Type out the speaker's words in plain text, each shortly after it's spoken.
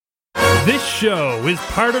This show is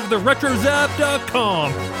part of the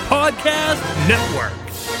RetroZap.com podcast network.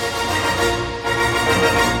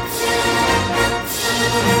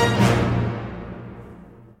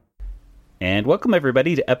 And welcome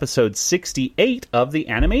everybody to episode 68 of the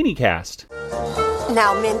Animaniacast.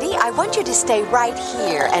 Now, Mindy, I want you to stay right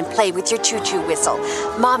here and play with your choo-choo whistle.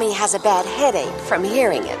 Mommy has a bad headache from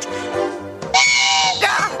hearing it.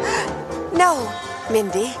 No,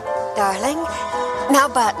 Mindy, darling. Now,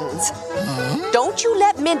 Buttons. Don't you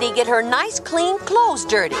let Mindy get her nice, clean clothes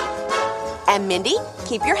dirty. And, Mindy,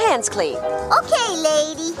 keep your hands clean. Okay,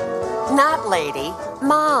 lady. Not lady,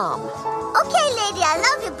 Mom. Okay, lady, I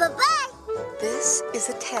love you. Bye-bye. This is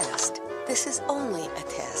a test. This is only a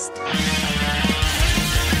test.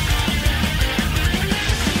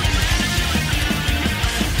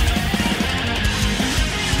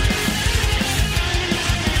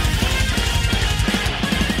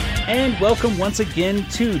 And welcome once again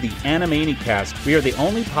to the Animaniacast. We are the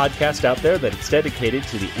only podcast out there that is dedicated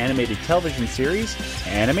to the animated television series,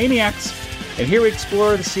 Animaniacs. And here we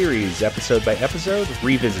explore the series, episode by episode,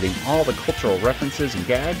 revisiting all the cultural references and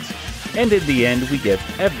gags. And in the end, we give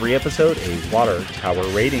every episode a water tower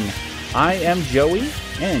rating. I am Joey,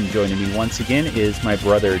 and joining me once again is my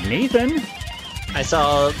brother Nathan. I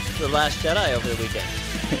saw The Last Jedi over the weekend.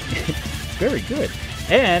 Very good.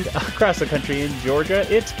 And across the country in Georgia,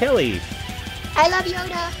 it's Kelly. I love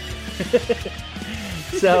Yoda.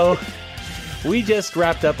 So, we just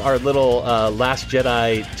wrapped up our little Last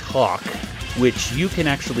Jedi talk, which you can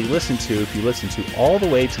actually listen to if you listen to all the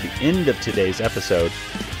way to the end of today's episode.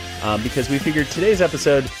 Because we figured today's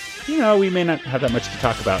episode, we may not have that much to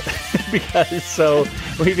talk about. So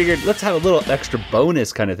we figured let's have a little extra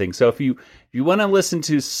bonus kind of thing. So if you want to listen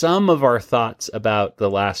to some of our thoughts about The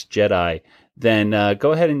Last Jedi, then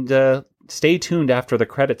go ahead and stay tuned after the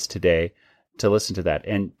credits today to listen to that.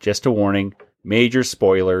 And just a warning, major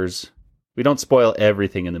spoilers. We don't spoil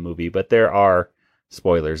everything in the movie, but there are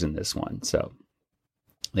spoilers in this one. So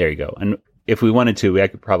there you go. And if we wanted to, I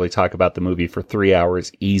could probably talk about the movie for 3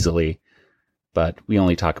 hours easily, but we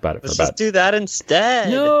only talk about it for Let's about... just do that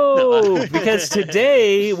instead. No, because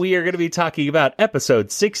today we are going to be talking about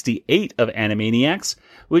episode 68 of Animaniacs,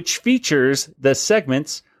 which features the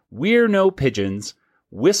segments We're No Pigeons,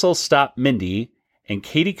 Whistle Stop Mindy, and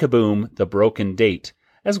Katie Kaboom, The Broken Date,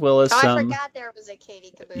 as well as some... I forgot there was a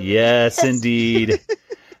Katie Kaboom. Yes, indeed.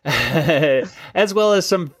 As well as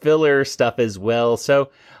some filler stuff as well.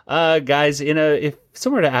 So, guys, if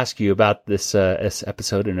someone were to ask you about this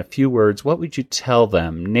episode in a few words, what would you tell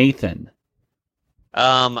them? Nathan?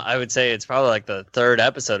 I would say it's probably like the third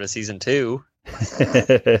episode of season 2.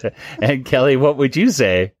 And Kelly, what would you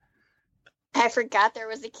say? I forgot there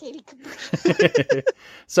was a Katie Kaboom.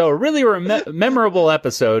 So a really memorable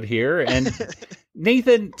episode here. And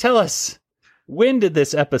Nathan, tell us, when did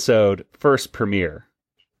this episode first premiere?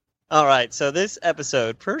 All right, so this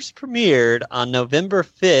episode first premiered on November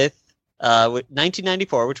 5th,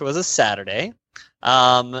 1994, which was a Saturday.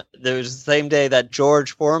 There was the same day that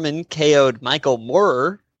George Foreman KO'd Michael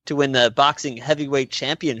Moorer to win the boxing heavyweight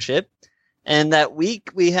championship. And that week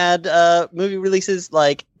we had movie releases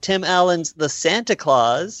like Tim Allen's The Santa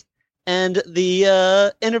Claus and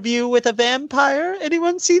the Interview with a Vampire.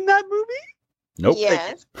 Anyone seen that movie? Nope.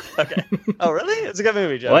 Yes. Okay. Oh, really? It's a good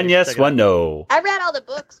movie, Joe. One yes, one no. I read all the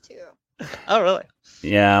books, too. Oh, really?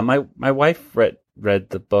 Yeah, my wife read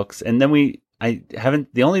the books, and then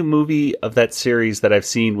the only movie of that series that I've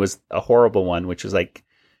seen was a horrible one, which was like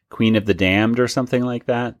Queen of the Damned or something like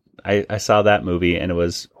that. I saw that movie, and it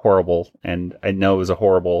was horrible, and I know it was a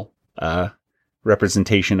horrible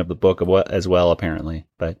representation of the book as well, apparently.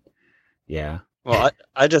 But, yeah. Well,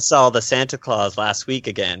 I just saw The Santa Claus last week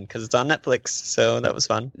again, because it's on Netflix, so that was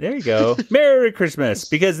fun. There you go. Merry Christmas!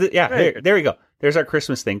 Because, there we go. There's our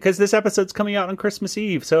Christmas thing, because this episode's coming out on Christmas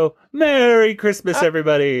Eve, so Merry Christmas,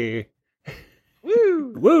 everybody!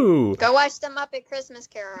 Woo! Woo! Go watch the Muppet Christmas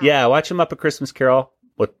Carol. Yeah, watch them up A Christmas Carol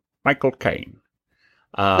with Michael Caine.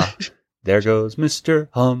 There goes Mr.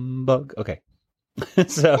 Humbug. Okay.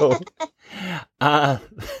 So,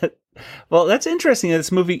 well, that's interesting.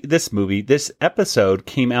 This episode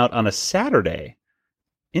came out on a Saturday.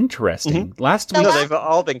 Interesting. Mm-hmm. Last week. No, they've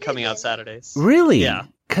all been coming out Saturdays. Really? Yeah.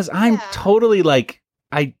 Because I'm totally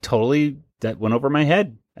that went over my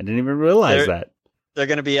head. I didn't even realize that. They're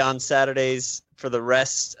going to be on Saturdays for the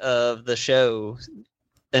rest of the show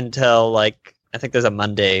until I think there's a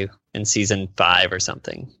Monday in season 5 or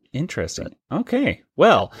something. Interesting. Okay.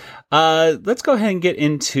 Well, let's go ahead and get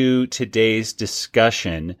into today's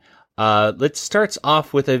discussion. Let's start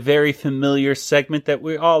off with a very familiar segment that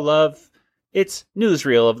we all love. It's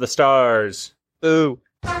Newsreel of the Stars. Ooh.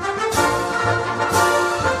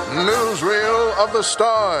 of the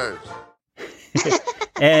Stars.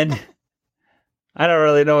 And I don't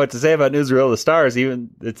really know what to say about Newsreel of the Stars.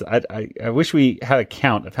 I wish we had a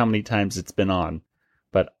count of how many times it's been on,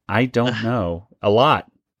 but I don't know. A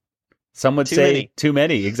lot. Some would say too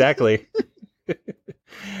many. Exactly.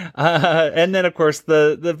 And then, of course,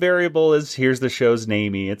 the variable is here's the show's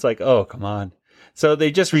namey. It's like, oh, come on. So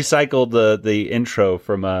they just recycled the intro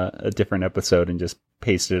from a different episode and just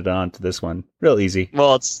pasted it on to this one. Real easy.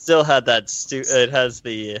 Well, it still had that. It has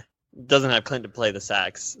the. Doesn't have Clinton play the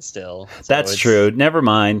sax still. So that's true. Never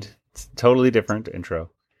mind. It's a totally different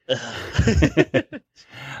intro.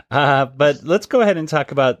 But let's go ahead and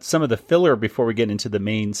talk about some of the filler before we get into the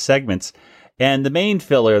main segments. And the main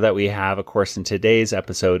filler that we have, of course, in today's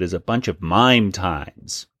episode is a bunch of mime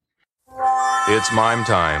times. It's mime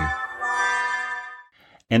time.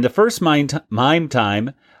 And the first mime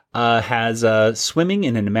time has swimming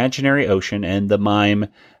in an imaginary ocean, and the mime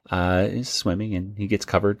is swimming, and he gets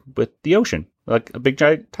covered with the ocean, like a big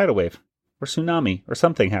giant tidal wave or tsunami or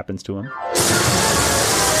something happens to him.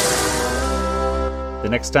 The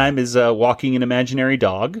next time is walking an imaginary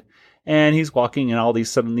dog, and he's walking, and all these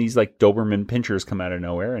sudden these like Doberman pinchers come out of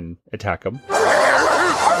nowhere and attack him.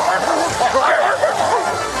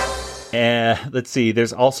 Let's see.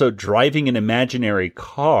 There's also driving an imaginary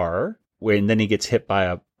car, and then he gets hit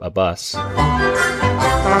by a bus.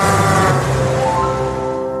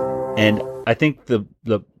 And I think the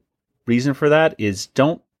reason for that is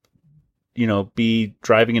don't, be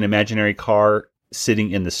driving an imaginary car sitting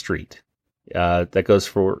in the street. That goes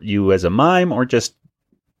for you as a mime or just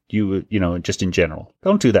you, just in general.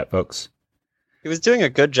 Don't do that, folks. He was doing a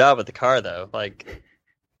good job with the car, though. Like,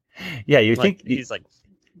 yeah, you like think he's like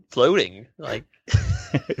floating. Like,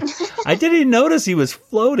 I didn't notice he was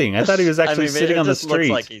floating. I thought he was actually sitting on the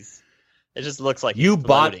street. It just looks like you he's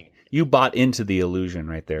floating. You bought into the illusion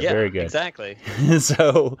right there. Yeah, very good. Exactly.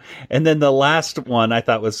 So, and then the last one I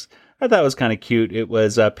thought was kind of cute. It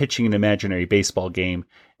was pitching an imaginary baseball game,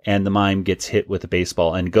 and the mime gets hit with a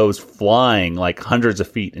baseball and goes flying like hundreds of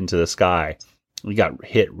feet into the sky. He got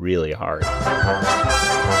hit really hard.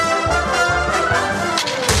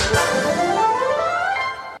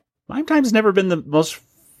 Mime Time's never been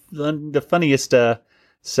the funniest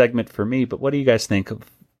segment for me, but what do you guys think of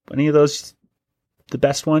any of those? The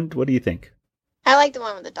best one? What do you think? I like the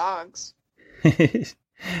one with the dogs.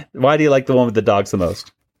 Why do you like the one with the dogs the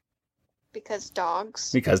most? Because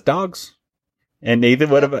dogs. Because dogs. And Nathan,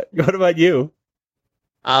 what about you?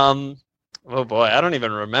 Oh boy, I don't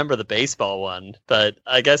even remember the baseball one, but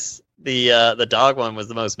I guess the dog one was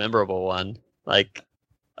the most memorable one, like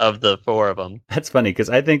of the four of them. That's funny because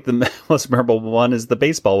I think the most memorable one is the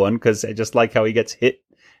baseball one because I just like how he gets hit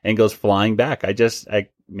and goes flying back. I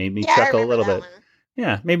made me chuckle a little bit.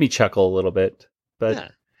 Yeah, made me chuckle a little bit.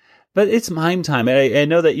 But it's mime time. I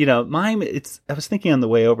know that, mime, I was thinking on the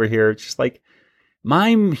way over here, it's just like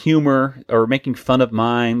mime humor or making fun of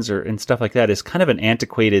mimes and stuff like that is kind of an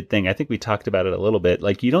antiquated thing. I think we talked about it a little bit.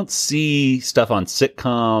 Like you don't see stuff on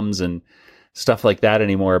sitcoms and stuff like that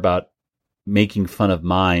anymore about making fun of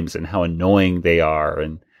mimes and how annoying they are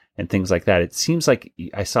and things like that. It seems like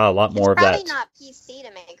I saw a lot more of that. It's probably not PC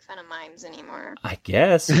to make fun of mimes anymore. I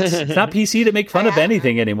guess. It's not PC to make fun of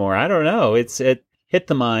anything anymore. I don't know. It hit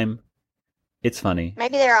the mime. It's funny.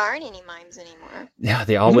 Maybe there aren't any mimes anymore. Yeah,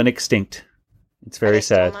 they all went extinct. It's very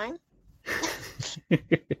sad.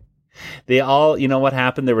 They all, what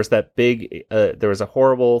happened? There was that big, there was a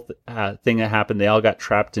horrible thing that happened. They all got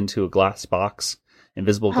trapped into a glass box,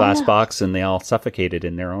 invisible glass box, and they all suffocated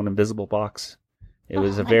in their own invisible box. It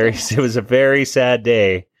was a very sad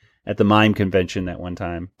day at the mime convention that one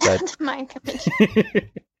time. But the mime convention.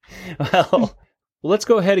 Well, let's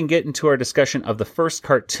go ahead and get into our discussion of the first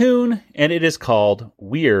cartoon, and it is called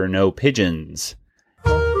We're No Pigeons.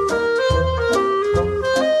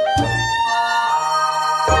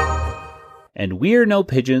 And We're No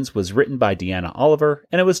Pigeons was written by Deanna Oliver,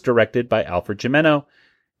 and it was directed by Alfred Gimeno.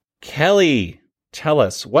 Kelly, tell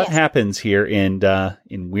us what happens here in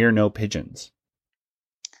We're No Pigeons.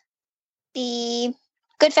 The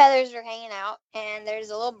good feathers are hanging out, and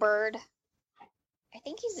there's a little bird. I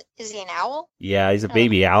think is he an owl? Yeah, he's a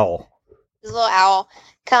baby owl. This little owl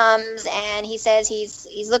comes and he says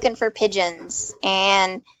he's looking for pigeons,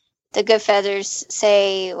 and the good feathers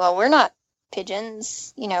say, "Well, we're not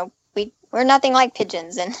pigeons, we're nothing like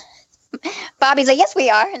pigeons." And Bobby's like, "Yes, we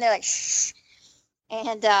are," and they're like, "Shh."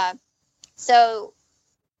 And so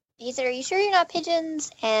he said, "Are you sure you're not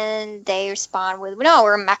pigeons?" And they respond with, "No,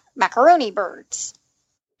 we're macaroni birds,"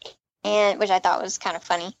 and which I thought was kind of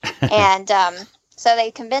funny. And So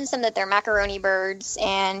they convince him that they're macaroni birds,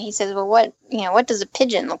 and he says, well, what does a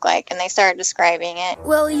pigeon look like? And they start describing it.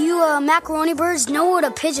 Well, you macaroni birds know what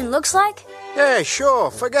a pigeon looks like? Yeah,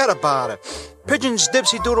 sure. Forget about it. Pigeons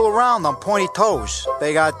dipsy-doodle around on pointy toes.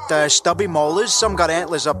 They got stubby molars. Some got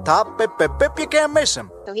antlers up top. Bip, bip, bip. You can't miss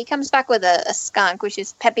them. So he comes back with a skunk, which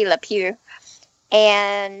is Pepe Le Pew.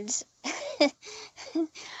 And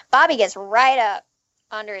Bobby gets right up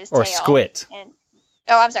under his tail. Or Squit.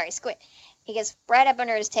 Squit. He gets right up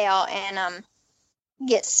under his tail and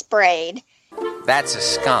gets sprayed. That's a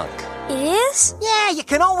skunk. It is? Yeah, you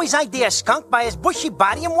can always ID a skunk by his bushy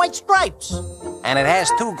body and white stripes. And it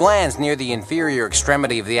has 2 glands near the inferior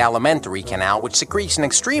extremity of the alimentary canal, which secretes an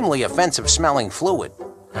extremely offensive-smelling fluid.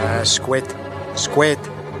 Squid.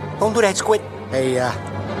 Don't do that, Squid. Hey,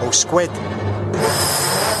 Squid.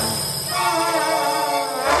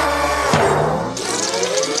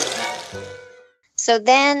 So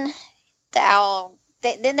then the owl,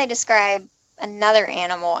 then they describe another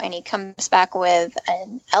animal, and he comes back with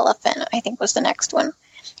an elephant, I think was the next one.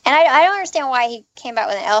 And I don't understand why he came back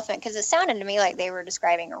with an elephant, because it sounded to me like they were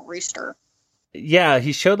describing a rooster. Yeah,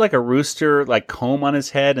 he showed like a rooster, like comb on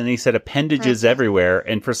his head, and he said appendages everywhere.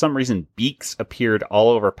 And for some reason, beaks appeared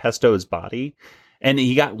all over Pesto's body. And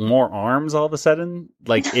he got more arms all of a sudden.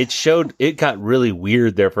 Like, it got really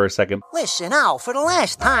weird there for a second. Listen, Al, for the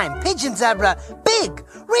last time, pigeons are big,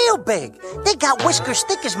 real big. They got whiskers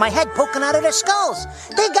thick as my head poking out of their skulls.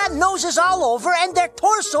 They got noses all over, and their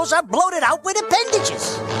torsos are bloated out with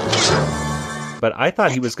appendages. But I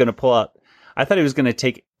thought he was going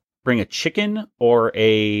to bring a chicken or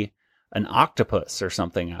an octopus or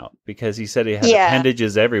something out, because he said he had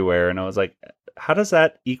appendages everywhere. And I was like, how does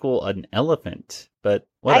that equal an elephant? But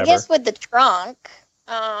whatever. I guess with the trunk.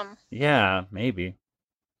 Yeah, maybe.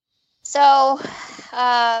 So,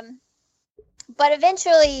 but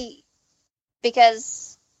eventually,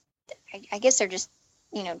 because I guess they're just,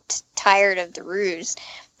 tired of the ruse,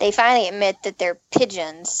 they finally admit that they're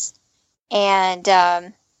pigeons. And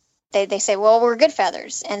they say, well, we're good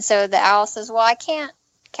feathers. And so the owl says, well, I can't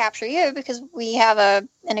capture you because we have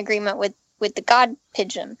an agreement with the god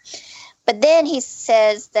pigeon. But then he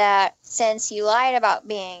says that since you lied about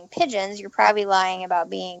being pigeons, you're probably lying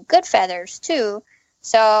about being good feathers too.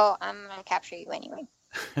 So I'm going to capture you anyway.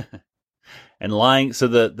 And lying. So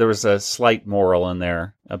there was a slight moral in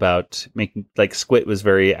there about making, like, Squid was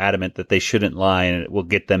very adamant that they shouldn't lie and it will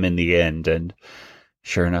get them in the end. And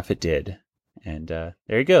sure enough, it did. And there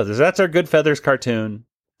you go. That's our Good Feathers cartoon.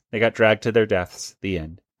 They got dragged to their deaths. The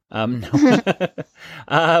end.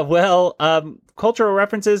 Cultural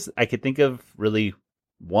references. I could think of really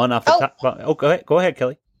one off the top. Oh, go ahead,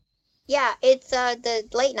 Kelly. Yeah, it's the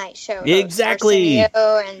late night show. Exactly.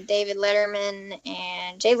 Arsenio and David Letterman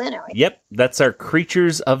and Jay Leno. Yep, that's our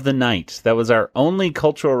Creatures of the Night. That was our only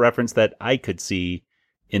cultural reference that I could see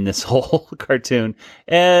in this whole cartoon.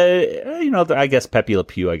 I guess Pepe Le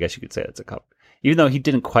Pew. I guess you could say that's a couple. Even though he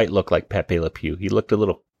didn't quite look like Pepe Le Pew, he looked a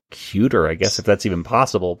little cuter, I guess, if that's even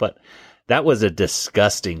possible. But that was a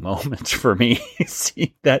disgusting moment for me.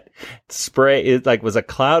 Seeing that spray, it was a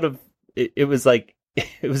cloud of. It was like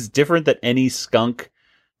it was different than any skunk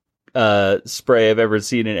spray I've ever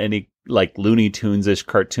seen in any like Looney Tunes-ish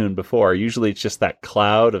cartoon before. Usually it's just that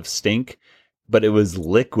cloud of stink, but it was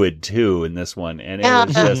liquid too in this one, and it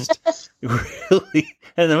was just really.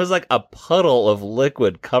 And there was like a puddle of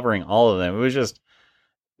liquid covering all of them. It was just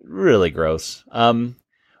really gross.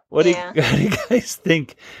 What do you guys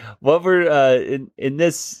think? What were in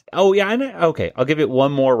this? Oh yeah, okay. I'll give it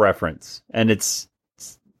one more reference, and it was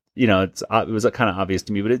kind of obvious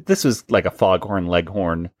to me, but this was like a Foghorn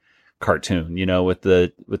Leghorn cartoon, with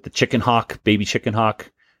the chicken hawk, baby chicken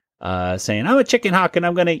hawk, saying, "I'm a chicken hawk and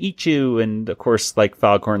I'm going to eat you." And of course, like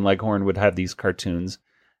Foghorn Leghorn would have these cartoons,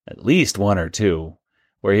 at least one or two,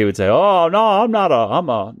 where he would say, "Oh no, I'm not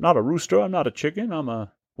a rooster. I'm not a chicken. I'm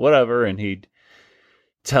a whatever," and he'd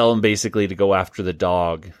tell him basically to go after the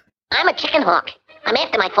dog. I'm a chicken hawk. I'm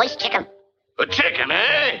after my first chicken. A chicken,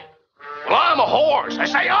 eh? Well, I'm a horse. I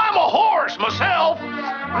say I'm a horse myself.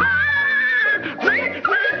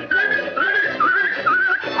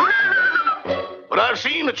 But I've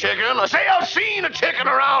seen a chicken. I say I've seen a chicken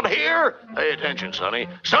around here. Pay attention, Sonny.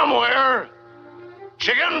 Somewhere.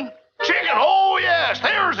 Chicken? Chicken, oh yes,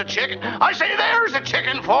 there's a chicken. I say there's a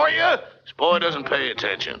chicken for you. This boy doesn't pay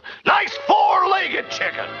attention. Nice four-legged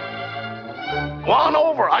chicken. Go on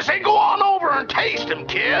over. I say go on over and taste him,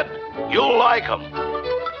 kid. You'll like him.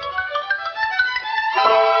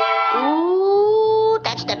 Ooh,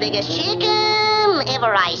 that's the biggest chicken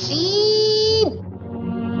ever I seen.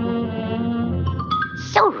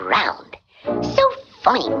 So round, so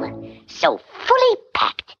fine, so fully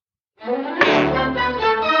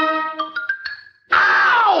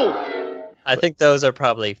I think those are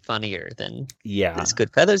probably funnier than these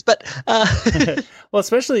Good Feathers. But well,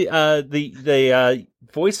 especially the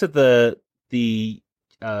voice of the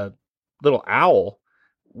little owl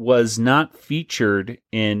was not featured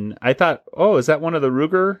in. I thought, oh, is that one of the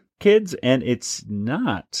Ruger kids? And it's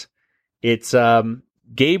not. It's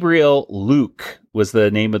Gabriel Luke was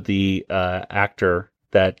the name of the actor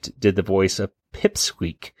that did the voice of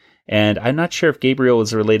Pipsqueak. And I'm not sure if Gabriel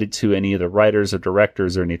was related to any of the writers or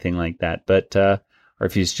directors or anything like that, but or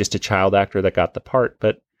if he's just a child actor that got the part.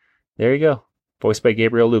 But there you go. Voiced by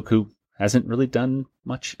Gabriel Luke, who hasn't really done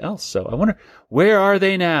much else. So I wonder, where are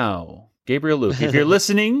they now? Gabriel Luke, if you're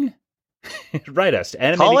listening, write us.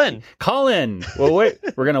 Call in. Well, wait.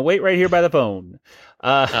 We're going to wait right here by the phone.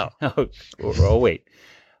 Wait.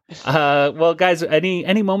 Well, guys,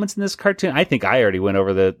 any moments in this cartoon? I think I already went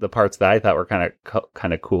over the parts that I thought were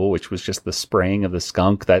kind of cool, which was just the spraying of the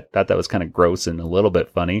skunk. That was kind of gross and a little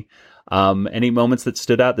bit funny. Any moments that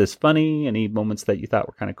stood out as funny? Any moments that you thought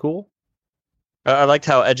were kind of cool? I liked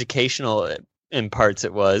how educational in parts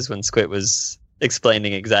it was when Squid was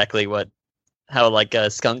explaining exactly how like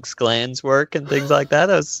skunk's glands work and things like that.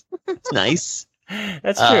 It's nice.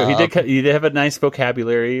 That's true. He did have a nice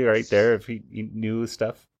vocabulary right there if he knew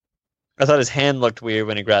stuff. I thought his hand looked weird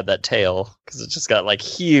when he grabbed that tail because it just got like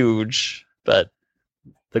huge. But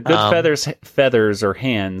the Good feathers or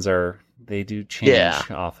hands they do change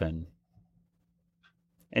often.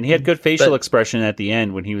 And he had good facial expression at the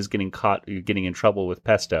end when he was getting in trouble with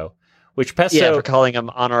Pesto. Which Pesto, for calling him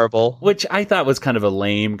honorable, which I thought was kind of a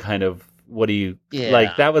lame kind of what do you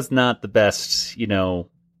like? That was not the best,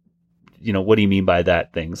 what do you mean by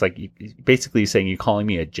that? Things like basically saying you're calling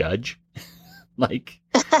me a judge. Like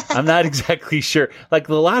I'm not exactly sure. Like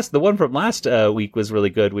the one from last week was really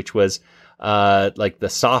good, which was like the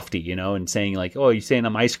softy, and saying like, oh, you saying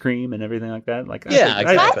I'm ice cream and everything like that. Like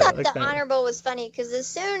I thought the honorable was funny because as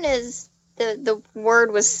soon as the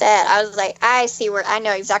word was said, I was like, I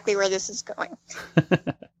know exactly where this is going.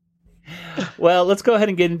 Well, let's go ahead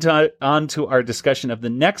and get onto our discussion of the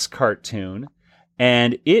next cartoon,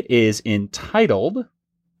 and it is entitled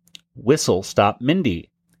Whistle Stop Mindy.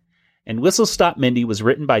 And Whistle Stop Mindy was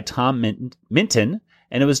written by Tom Minton,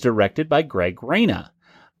 and it was directed by Greg Reyna.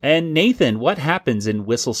 And Nathan, what happens in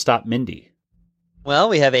Whistle Stop Mindy? Well,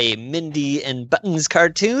 we have a Mindy and Buttons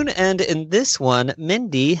cartoon, and in this one,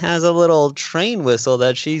 Mindy has a little train whistle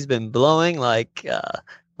that she's been blowing like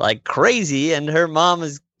crazy, and her mom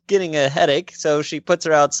is getting a headache, so she puts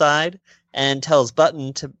her outside and tells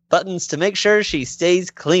Buttons to make sure she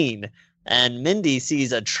stays clean. And Mindy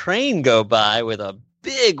sees a train go by with a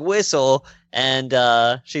big whistle, and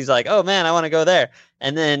she's like, oh man, I want to go there.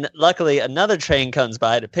 And then luckily another train comes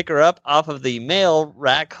by to pick her up off of the mail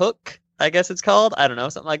rack hook, I guess it's called. I don't know,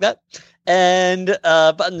 something like that. And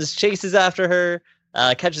Buttons chases after her,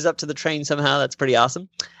 catches up to the train somehow. That's pretty awesome.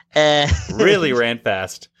 And really ran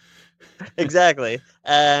fast. Exactly.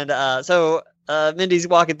 And so Mindy's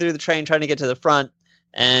walking through the train trying to get to the front.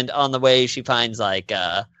 And on the way, she finds like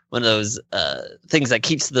one of those things that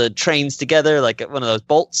keeps the trains together, like one of those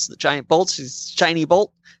bolts, the giant bolts. She's shiny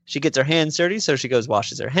bolt. She gets her hands dirty, so she goes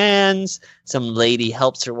washes her hands. Some lady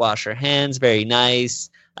helps her wash her hands. Very nice.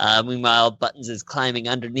 Meanwhile, Buttons is climbing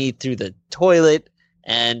underneath through the toilet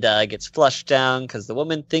and gets flushed down because the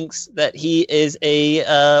woman thinks that he is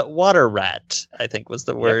a water rat, I think was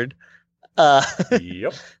the word.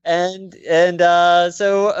 Yep. And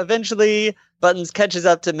so eventually Buttons catches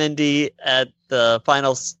up to Mindy at the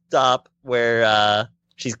final stop where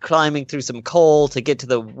she's climbing through some coal to get to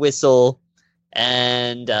the whistle,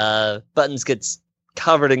 and Buttons gets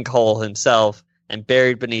covered in coal himself and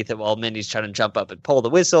buried beneath it while Mindy's trying to jump up and pull the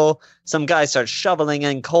whistle. Some guy starts shoveling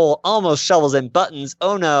in coal, almost shovels in Buttons.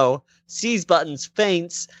 Oh no, sees Buttons,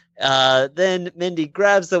 faints. Then Mindy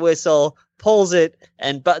grabs the whistle, pulls it,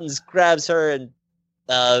 and Buttons grabs her and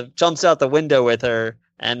jumps out the window with her.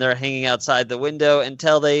 And they're hanging outside the window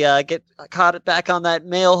until they get caught back on that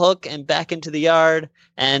mail hook and back into the yard.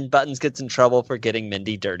 And Buttons gets in trouble for getting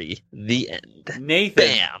Mindy dirty. The end. Nathan,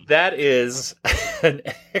 bam. That is an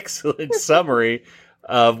excellent summary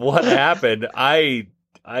of what happened.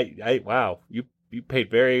 Wow, you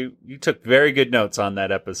took very good notes on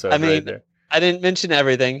that episode. Right there. I didn't mention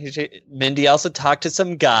everything. Mindy also talked to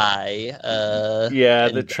some guy.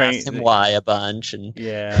 The train. Asked him why a bunch. And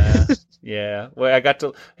yeah. Well,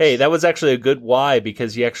 that was actually a good why,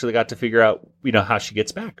 because you actually got to figure out, how she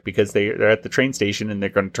gets back, because they're at the train station and they're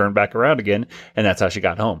going to turn back around again. And that's how she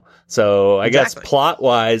got home. So I guess plot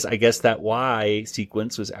wise, that why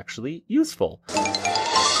sequence was actually useful.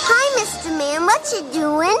 Hi, Mr. Man. What you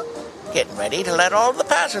doing? Getting ready to let all the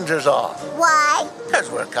passengers off. Why?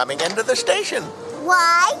 Because we're coming into the station.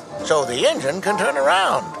 Why? So the engine can turn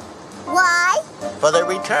around. Why? For the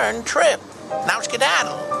return trip. Now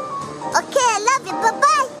skedaddle. Okay, I love you.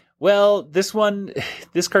 Bye-bye. Well, this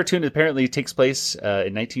cartoon apparently takes place in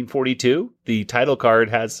 1942. The title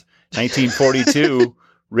card has 1942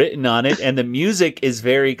 written on it, and the music is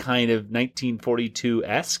very kind of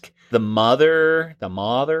 1942-esque. The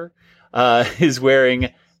mother is wearing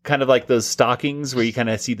kind of like those stockings where you kind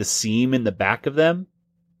of see the seam in the back of them.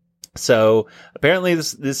 So apparently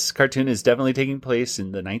this cartoon is definitely taking place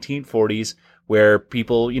in the 1940s, where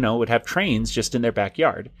people, would have trains just in their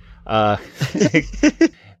backyard.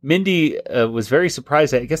 Mindy was very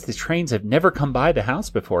surprised. I guess the trains have never come by the house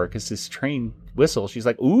before because this train whistle. She's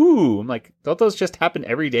like, ooh. I'm like, don't those just happen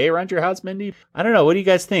every day around your house, Mindy? I don't know. What do you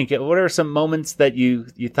guys think? What are some moments that you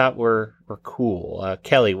thought were cool?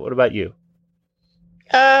 Kelly, what about you?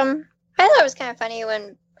 I thought it was kind of funny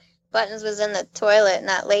when Buttons was in the toilet and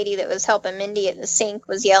that lady that was helping Mindy at the sink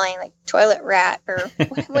was yelling like toilet rat or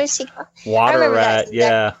what is she called? Water rat,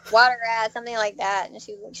 yeah. Water rat, something like that. And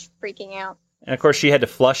she was like freaking out. And of course she had to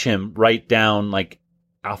flush him right down like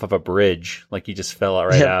off of a bridge. Like he just fell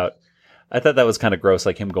right out. I thought that was kind of gross,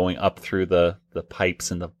 like him going up through the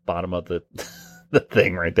pipes in the bottom of the the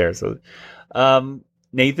thing right there. So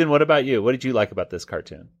Nathan, what about you? What did you like about this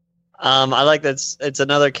cartoon? I like that it's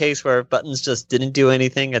another case where Buttons just didn't do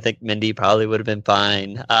anything. I think Mindy probably would have been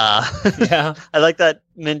fine. Yeah. I like that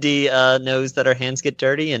Mindy knows that her hands get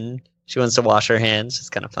dirty and she wants to wash her hands. It's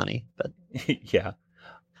kind of funny, but yeah.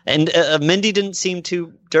 And Mindy didn't seem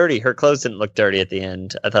too dirty. Her clothes didn't look dirty at the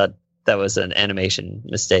end. I thought that was an animation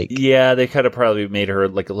mistake. Yeah, they kind of probably made her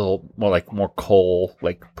like a little more coal,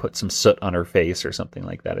 like put some soot on her face or something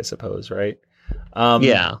like that, I suppose, right?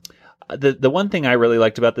 Yeah. The one thing I really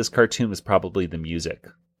liked about this cartoon was probably the music.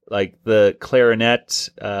 Like the clarinet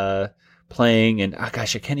playing, and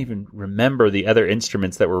gosh, I can't even remember the other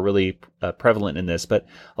instruments that were really prevalent in this, but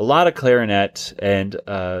a lot of clarinet, and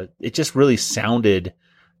it just really sounded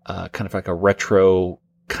kind of like a retro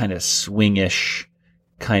kind of swingish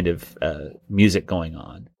kind of music going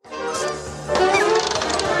on.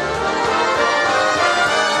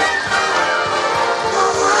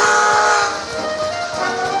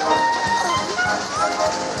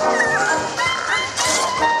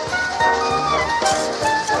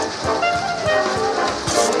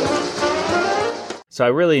 So I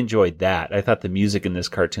really enjoyed that. I thought the music in this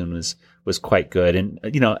cartoon was quite good. And,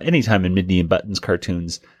 anytime in Mindy and Buttons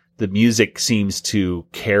cartoons, the music seems to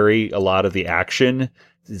carry a lot of the action.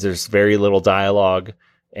 There's very little dialogue.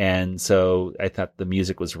 And so I thought the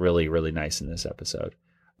music was really, really nice in this episode.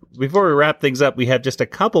 Before we wrap things up, we have just a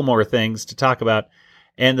couple more things to talk about.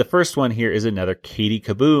 And the first one here is another Katie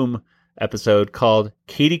Kaboom episode called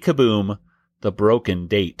Katie Kaboom, The Broken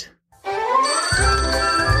Date.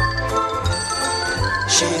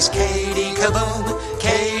 She's Katie Kaboom,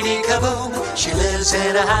 Katie Kaboom. She lives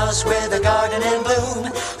in a house with a garden in bloom.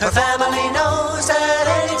 Her family knows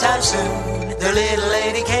that anytime soon their little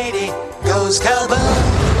lady Katie goes kaboom.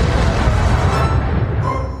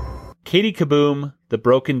 Katie Kaboom, The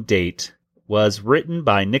Broken Date was written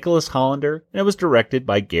by Nicholas Hollander and it was directed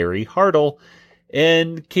by Gary Hartle.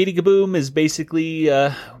 And Katie Kaboom is basically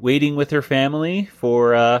waiting with her family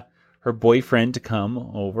for her boyfriend to come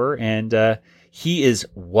over, and he is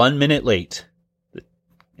 1 minute late.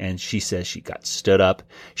 And she says she got stood up.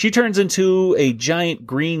 She turns into a giant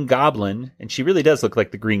green goblin, and she really does look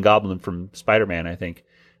like the Green Goblin from Spider-Man, I think.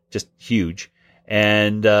 Just huge.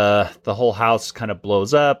 And the whole house kind of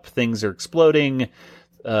blows up. Things are exploding,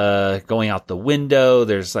 going out the window.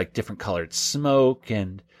 There's like different colored smoke.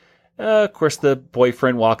 And of course, the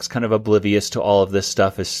boyfriend walks kind of oblivious to all of this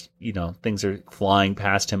stuff as, things are flying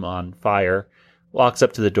past him on fire. Walks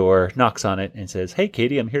up to the door, knocks on it, and says, "Hey,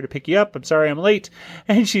 Katie, I'm here to pick you up. I'm sorry I'm late."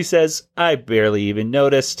 And she says, "I barely even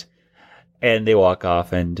noticed." And they walk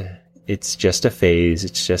off, and it's just a phase.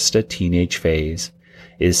 It's just a teenage phase,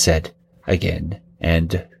 is said again.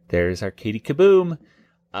 And there's our Katie Kaboom.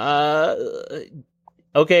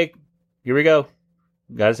 Okay, here we go.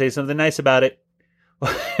 Gotta say something nice about it.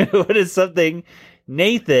 What is something,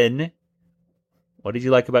 Nathan, what did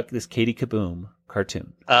you like about this Katie Kaboom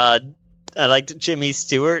cartoon? I liked Jimmy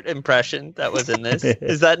Stewart impression that was in this.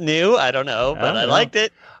 Is that new? I don't know, but I liked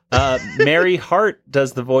it. Mary Hart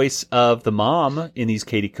does the voice of the mom in these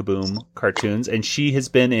Katie Kaboom cartoons, and she has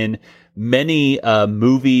been in many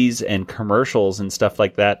movies and commercials and stuff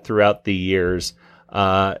like that throughout the years,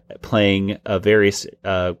 playing various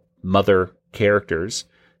mother characters.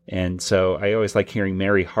 And so I always like hearing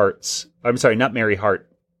Mary Gross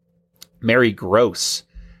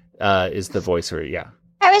is the voice, or yeah.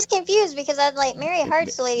 I was confused because I'd like Mary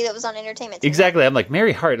Hart's the lady that was on Entertainment Tonight. Exactly. I'm like,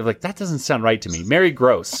 Mary Hart. I'm like, that doesn't sound right to me. Mary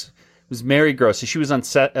Gross. It was Mary Gross. She was on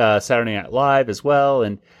Saturday Night Live as well.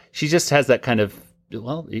 And she just has that kind of,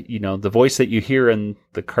 well, you know, the voice that you hear in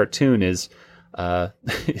the cartoon is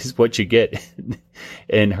what you get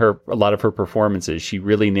in a lot of her performances. She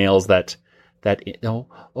really nails that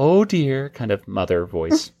oh dear kind of mother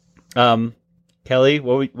voice. Kelly,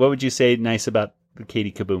 what would you say nice about the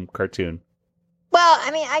Katie Kaboom cartoon? Well,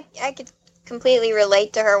 I mean, I could completely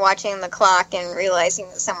relate to her watching the clock and realizing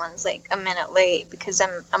that someone's like a minute late because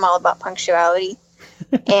I'm all about punctuality.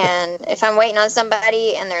 And if I'm waiting on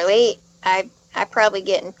somebody and they're late, I probably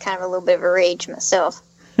get in kind of a little bit of a rage myself.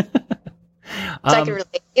 So I could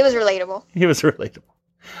relate. It was relatable. It was relatable.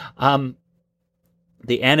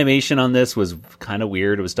 The animation on this was kind of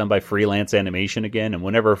weird. It was done by Freelance Animation again, and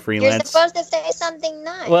whenever freelance... You're supposed to say something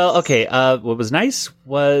nice. Well, okay. What was nice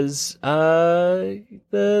was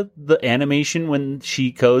the animation when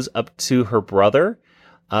she goes up to her brother,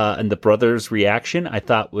 and the brother's reaction. I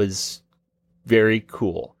thought was very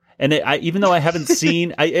cool. And even though I haven't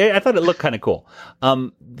seen, I thought it looked kind of cool.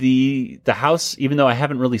 The house, even though I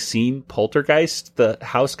haven't really seen Poltergeist, the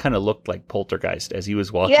house kind of looked like Poltergeist as he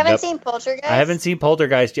was walking. You haven't up. Seen Poltergeist? I haven't seen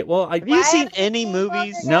Poltergeist yet. Well, have you seen any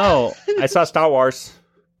movies? No, I saw Star Wars.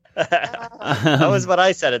 That was what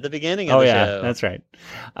I said at the beginning of the show. That's right.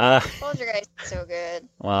 Poltergeist is so good.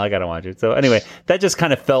 Well, I gotta watch it. So anyway, that just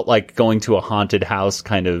kind of felt like going to a haunted house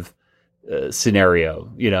kind of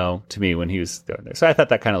scenario, you know, to me when he was going there. So I thought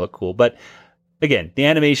that kind of looked cool. But again, the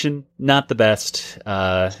animation, not the best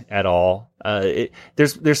at all.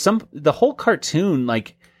 There's some, the whole cartoon,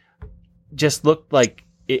 like, just looked like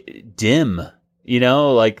dim, you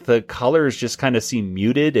know, like the colors just kind of seem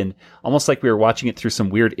muted and almost like we were watching it through some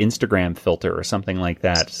weird Instagram filter or something like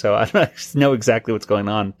that. So I don't know exactly what's going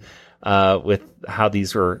on with how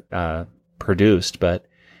these were produced, but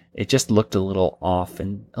it just looked a little off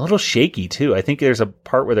and a little shaky too. I think there's a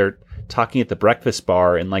part where they're talking at the breakfast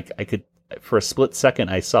bar and like I could, for a split second,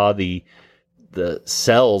 I saw the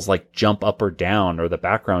cells like jump up or down or the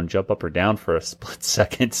background jump up or down for a split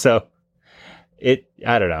second. So I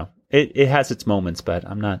don't know. It has its moments, but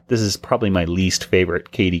this is probably my least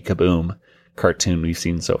favorite Katie Kaboom cartoon we've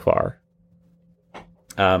seen so far.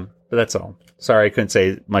 But that's all. Sorry, I couldn't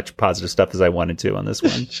say much positive stuff as I wanted to on this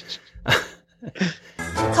one.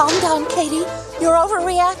 Calm down, Katie. You're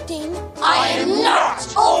overreacting. I am not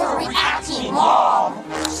overreacting, Mom.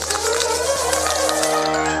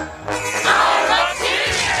 I'm a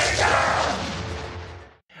teenager.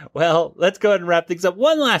 Well, let's go ahead and wrap things up.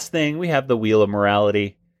 One last thing. We have the Wheel of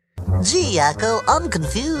Morality. Gee, Yakko, I'm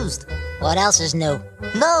confused. What else is new?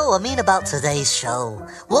 No, I mean about today's show.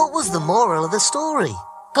 What was the moral of the story?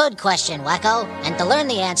 Good question, Wacko. And to learn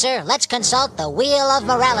the answer, let's consult the Wheel of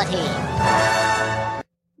Morality.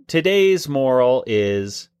 Today's moral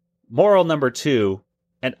is moral number 2,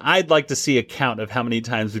 and I'd like to see a count of how many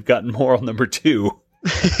times we've gotten moral number 2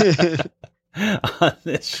 on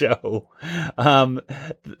this show.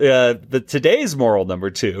 Today's moral number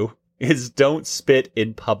 2 is don't spit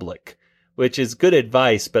in public, which is good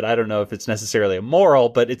advice, but I don't know if it's necessarily a moral,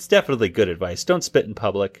 but it's definitely good advice. Don't spit in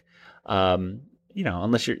public. You know,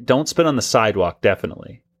 unless don't spit on the sidewalk,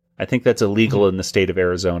 definitely. I think that's illegal in the state of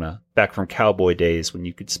Arizona, back from cowboy days when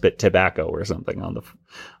you could spit tobacco or something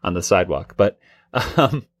on the sidewalk. But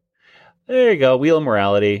there you go, Wheel of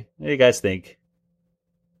Morality. What do you guys think?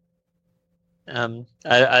 I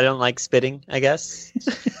don't like spitting, I guess.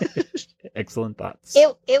 Excellent thoughts.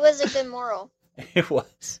 It was a good moral. It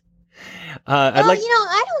was. I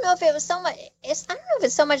don't know if it was so much. I don't know if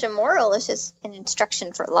it's so much a moral. It's just an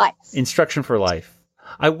instruction for life. Instruction for life.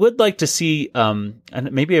 I would like to see, and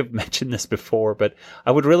maybe I've mentioned this before, but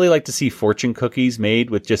I would really like to see fortune cookies made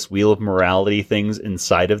with just Wheel of Morality things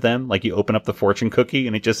inside of them. Like you open up the fortune cookie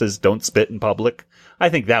and it just says, don't spit in public. I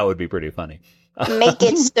think that would be pretty funny. Make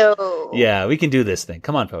it so. Yeah, we can do this thing.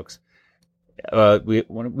 Come on, folks. Maybe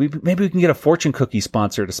we can get a fortune cookie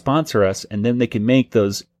sponsor to sponsor us, and then they can make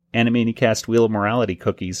those Animaniacast Wheel of Morality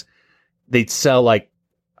cookies. They'd sell like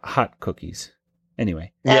hot cookies.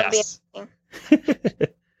 Anyway. That'd be amazing.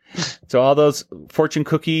 So all those fortune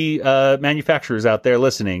cookie manufacturers out there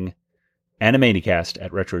listening, Animaniacast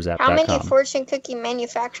at retrozap.com. How many fortune cookie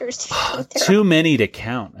manufacturers do you think there Too many to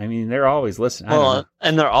count. I mean, they're always listening. Well,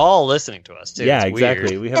 and they're all listening to us, too. Yeah, it's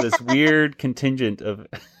exactly. Weird. We have this weird contingent of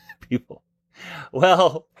people.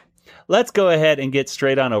 Well, let's go ahead and get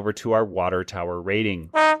straight on over to our water tower rating.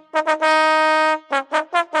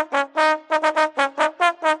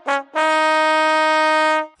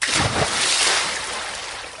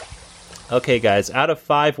 Okay, guys, out of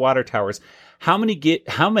 5 water towers, How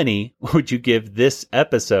many would you give this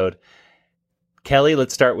episode? Kelly,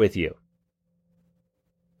 let's start with you.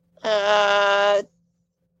 3.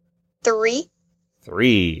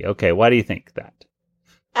 3. Okay, why do you think that?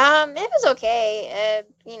 It was okay.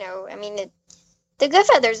 The Good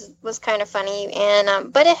Feathers was kind of funny,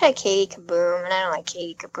 and but it had Katie Kaboom, and I don't like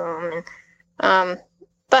Katie Kaboom, and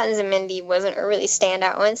Buttons and Mindy wasn't a really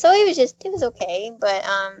standout one, so it was okay. But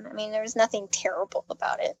there was nothing terrible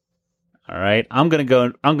about it. All right, I'm gonna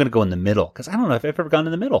go in the middle because I don't know if I've ever gone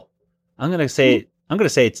in the middle. I'm gonna say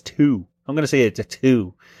it's 2. I'm gonna say it's a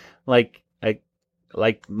 2.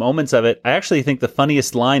 Like moments of it. I actually think the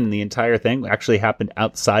funniest line in the entire thing actually happened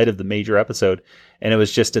outside of the major episode. And it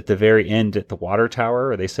was just at the very end at the water tower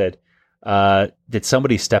where they said, did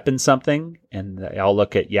somebody step in something? And they all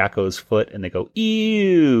look at Yakko's foot and they go,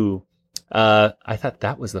 ew. I thought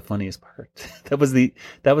that was the funniest part. that was the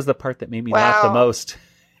part that made me laugh the most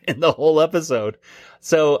in the whole episode.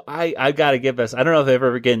 So I got to give us, I don't know if I've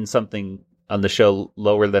ever gotten something on the show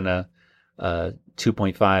lower than a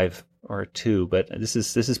 2.5 or a 2, but this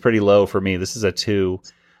is pretty low for me. This is a 2.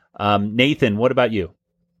 Nathan, what about you?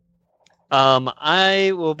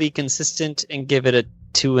 I will be consistent and give it a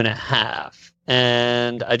 2.5.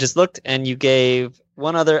 And I just looked, and you gave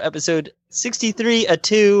one other episode 63 a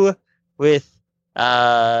 2 with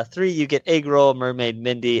 3. You get Egg Roll, Mermaid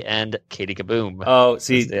Mindy, and Katie Kaboom. Oh,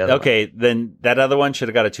 see, okay, then that other one should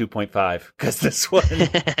have got a 2.5 because this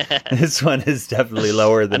one is definitely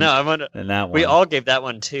lower than, than that one. We all gave that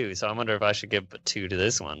one 2, so I wonder if I should give a 2 to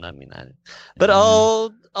this one. But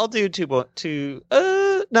I'll do 2.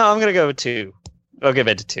 No, I'm gonna go with 2. I'll give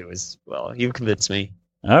it a 2 as well. You convinced me.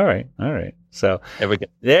 All right. So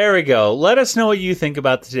there we go. Let us know what you think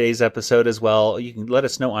about today's episode as well. You can let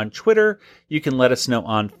us know on Twitter. You can let us know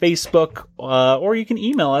on Facebook, or you can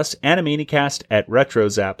email us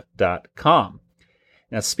animaniacast@retrozap.com.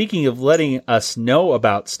 Now, speaking of letting us know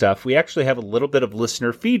about stuff, we actually have a little bit of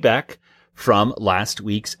listener feedback from last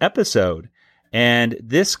week's episode. And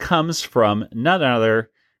this comes from none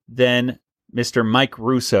other than Mr. Mike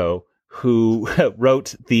Russo, who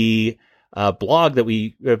wrote the blog that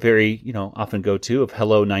we very, often go to of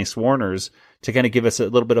Hello Nice Warners to kind of give us a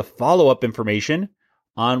little bit of follow-up information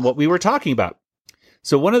on what we were talking about.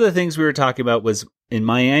 So one of the things we were talking about was in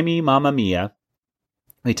Miami, Mamma Mia,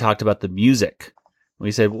 we talked about the music.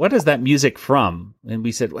 We said, what is that music from? And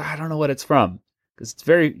we said, well, I don't know what it's from because it's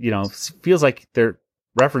very, feels like they're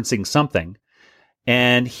referencing something.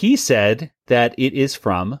 And he said that it is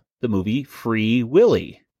from the movie Free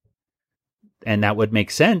Willy. And that would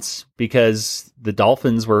make sense because the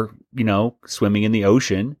dolphins were, swimming in the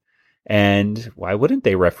ocean. And why wouldn't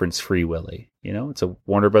they reference Free Willy? It's a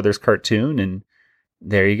Warner Brothers cartoon and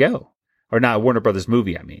there you go. Or not a Warner Brothers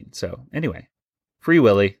movie, I mean. So anyway, Free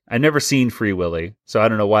Willy. I've never seen Free Willy. So I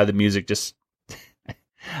don't know why the music just,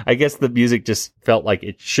 I guess the music just felt like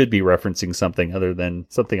it should be referencing something other than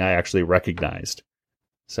something I actually recognized.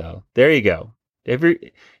 So there you go.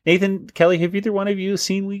 Nathan, Kelly, have either one of you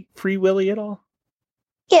seen Free Willy at all?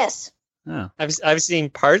 Yes. Oh. I've seen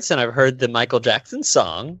parts and I've heard the Michael Jackson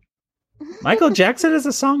song. Michael Jackson has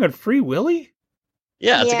a song on Free Willy?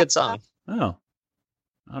 Yeah, it's a good song. Oh.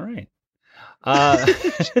 All right.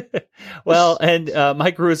 Well, and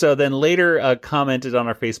Mike Russo then later commented on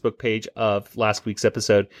our Facebook page of last week's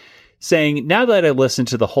episode saying, now that I listened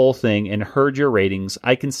to the whole thing and heard your ratings,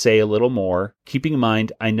 I can say a little more. Keeping in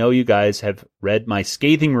mind, I know you guys have read my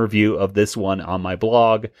scathing review of this one on my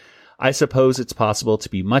blog. I suppose it's possible to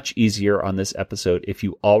be much easier on this episode if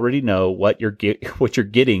you already know what you're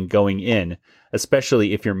getting going in,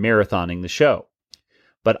 especially if you're marathoning the show.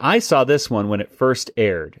 But I saw this one when it first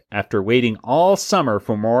aired, after waiting all summer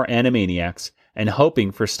for more Animaniacs and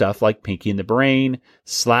hoping for stuff like Pinky and the Brain,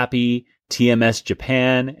 Slappy, TMS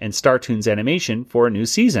Japan, and Star Toons Animation for a new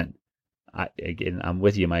season. I'm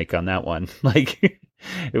with you, Mike, on that one. Like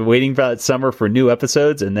waiting for that summer for new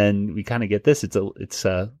episodes, and then we kind of get this.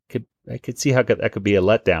 I could see how that could be a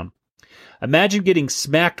letdown. Imagine getting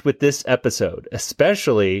smacked with this episode,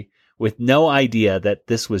 especially with no idea that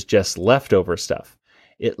this was just leftover stuff.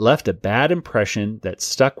 It left a bad impression that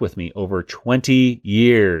stuck with me over 20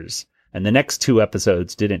 years, and the next 2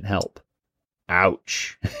 episodes didn't help.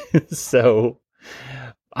 Ouch. So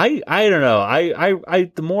I don't know. I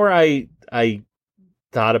the more I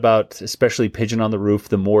thought about especially Pigeon on the Roof,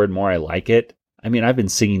 the more and more I like it. I mean, I've been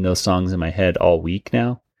singing those songs in my head all week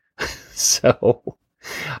now. So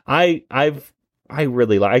I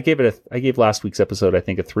gave last week's episode, I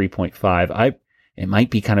think, a 3.5. It might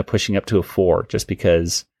be kind of pushing up to a 4 just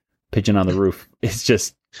because Pigeon on the Roof is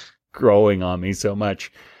just growing on me so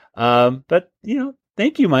much. But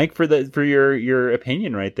Thank you, Mike, for your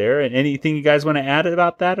opinion right there. And anything you guys want to add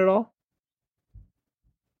about that at all?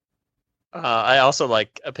 I also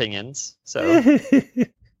like opinions, so.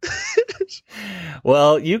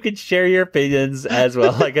 Well, you can share your opinions as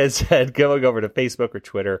well. Like I said, going over to Facebook or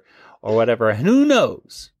Twitter or whatever. And who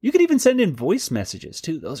knows? You could even send in voice messages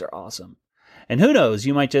too. Those are awesome. And who knows?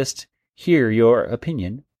 You might just hear your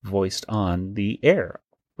opinion voiced on the air,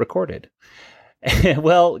 recorded.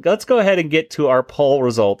 Well, let's go ahead and get to our poll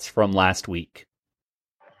results from last week.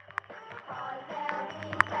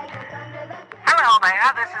 Hello there,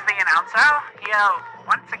 this is the announcer, here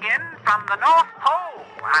once again from the North Pole.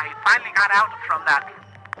 I finally got out from that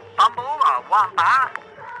Bumble or Wampa,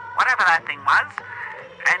 whatever that thing was,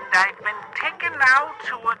 and I've been taken now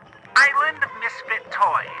to an island of misfit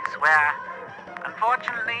toys, where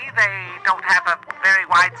unfortunately they don't have a very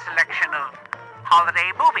wide selection of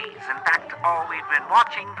holiday movies. In fact, all we've been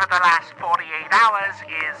watching for the last 48 hours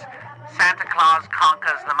is Santa Claus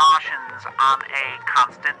Conquers the Martians on a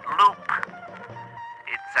constant loop.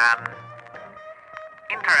 It's,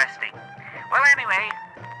 interesting. Well, anyway,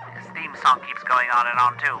 this theme song keeps going on and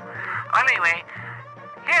on, too. Well, anyway,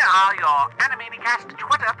 here are your Animaniacast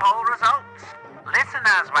Twitter poll results.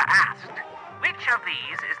 Listeners were asked, which of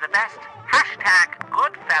these is the best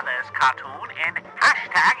 #Goodfeathers cartoon in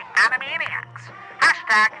 #Animaniacs?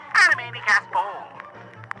 #Animaniacast poll.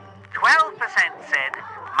 12% said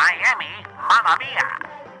Miami Mamma Mia.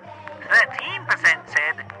 13%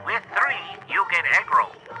 said with 3 you get egg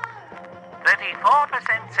roll.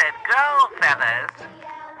 34% said girl feathers,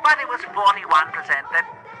 but it was 41% that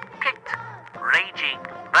picked Raging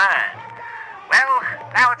Bird. Well,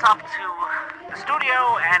 now it's off to the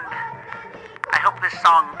studio, and I hope this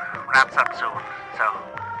song wraps up soon. So,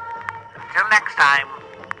 until next time,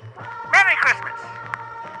 Merry Christmas!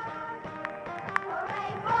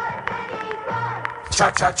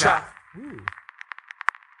 Cha-cha-cha.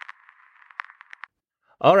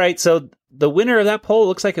 All right, so the winner of that poll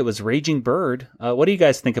looks like it was Raging Bird. What do you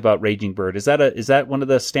guys think about Raging Bird? Is that one of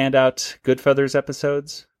the standout Goodfeathers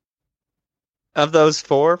episodes? Of those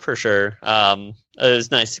 4, for sure. It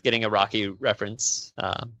was nice getting a Rocky reference.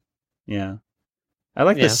 Yeah. I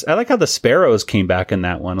like this. I like how the sparrows came back in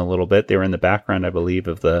that one a little bit. They were in the background, I believe,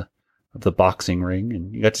 of the boxing ring,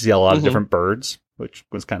 and you got to see a lot of different birds, which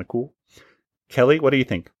was kind of cool. Kelly, what do you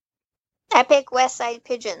think? I pick West Side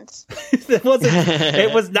Pigeons.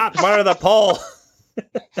 It was not part of the poll.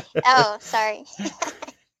 Oh, sorry.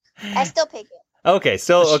 I still pick it. Okay,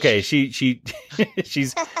 so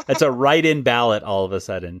she's that's a write-in ballot all of a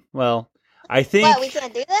sudden. Well, I think What, we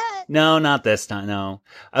can't do that? No, not this time. No.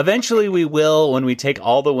 Eventually we will, when we take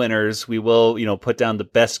all the winners, we will, put down the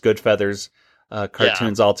best Goodfeathers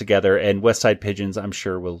cartoons all together, and West Side Pigeons, I'm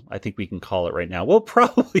sure I think we can call it right now. We'll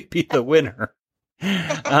probably be the winner.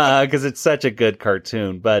 Because it's such a good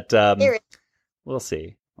cartoon, but we'll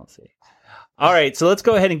see. All right, so let's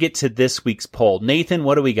go ahead and get to this week's poll. Nathan,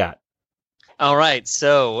 what do we got? All right,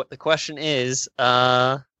 so the question is,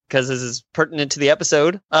 because this is pertinent to the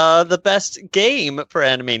episode, the best game for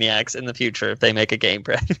Animaniacs in the future if they make a game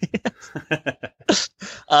for Animaniacs.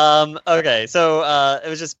 Okay, so it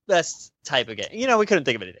was just best type of game. We couldn't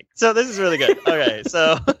think of anything. So this is really good. Okay,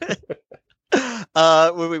 so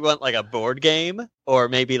would we want like a board game, or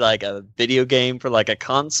maybe like a video game for like a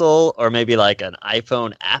console, or maybe like an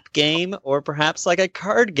iPhone app game, or perhaps like a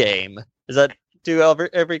card game? Does that do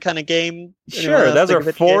every kind of game? Sure, those are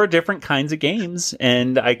 4 different kinds of games,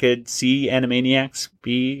 and I could see Animaniacs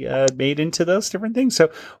be made into those different things. So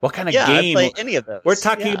what kind of game? I'd play any of those. We're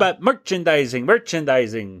talking about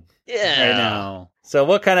merchandising yeah, right now. So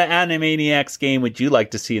what kind of Animaniacs game would you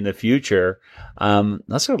like to see in the future?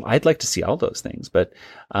 I'd like to see all those things, but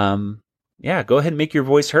go ahead and make your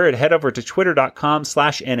voice heard. Head over to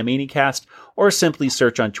twitter.com/Animaniacast, or simply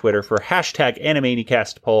search on Twitter for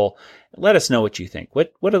 #Animaniacast poll. Let us know what you think.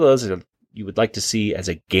 What are those that you would like to see as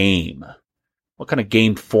a game? What kind of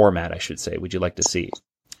game format, I should say, would you like to see?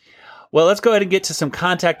 Well, let's go ahead and get to some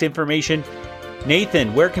contact information.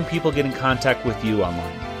 Nathan, where can people get in contact with you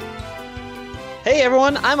online? Hey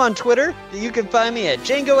everyone, I'm on Twitter. You can find me at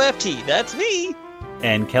DjangoFT. That's me.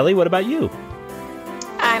 And Kelly, what about you?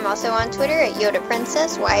 I'm also on Twitter at Yoda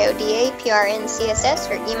Princess, YODAPRNCSS,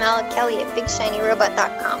 or email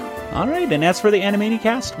Kelly@BigShinyRobot.com. All right, and as for the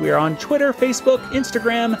Animaniacast, we are on Twitter, Facebook,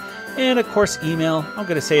 Instagram, and of course email. I'm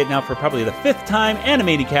going to say it now for probably the 5th time,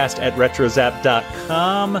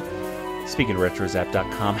 Animaniacast@RetroZap.com. Speaking of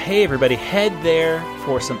RetroZap.com, hey everybody, head there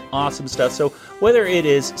for some awesome stuff. So whether it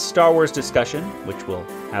is Star Wars discussion, which we'll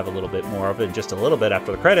have a little bit more of in just a little bit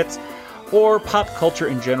after the credits, or pop culture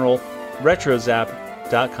in general,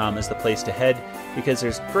 RetroZap.com is the place to head. because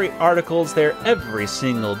there's great articles there every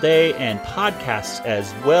single day and podcasts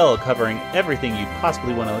as well covering everything you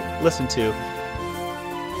possibly want to listen to.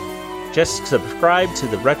 Just subscribe to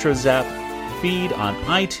the Retro Zap feed on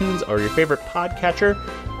iTunes or your favorite podcatcher,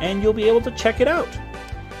 and you'll be able to check it out.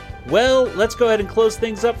 Well, let's go ahead and close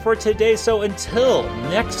things up for today. So until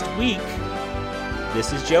next week,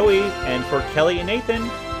 this is Joey, and for Kelly and Nathan,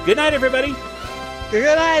 good night, everybody.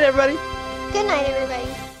 Good night, everybody. Good night, everybody.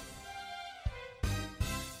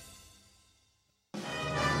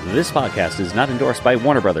 This podcast is not endorsed by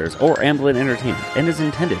Warner Brothers or Amblin Entertainment and is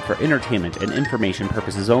intended for entertainment and information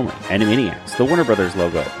purposes only. Animaniacs, the Warner Brothers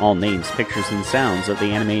logo, all names, pictures, and sounds of the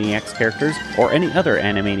Animaniacs characters or any other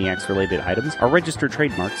Animaniacs-related items are registered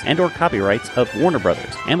trademarks and or copyrights of Warner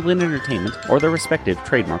Brothers, Amblin Entertainment, or their respective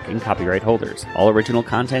trademark and copyright holders. All original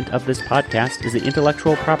content of this podcast is the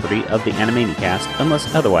intellectual property of the Animaniacast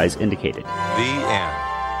unless otherwise indicated. The end.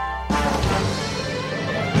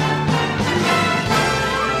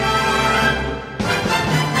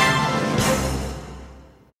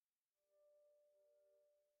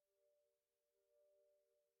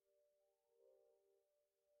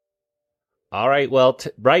 All right, well,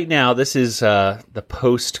 right now, this is the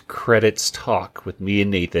post-credits talk with me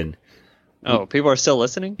and Nathan. Oh, people are still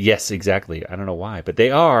listening? Yes, exactly. I don't know why, but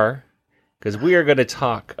they are, because we are going to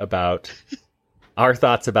talk about our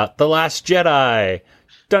thoughts about The Last Jedi.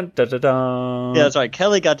 Dun, dun, dun, dun. Yeah, that's right.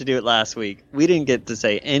 Kelly got to do it last week. We didn't get to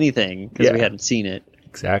say anything because we hadn't seen it.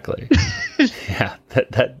 Exactly. Yeah,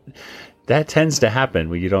 that tends to happen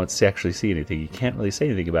when you don't actually see anything. You can't really say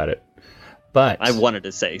anything about it. But I wanted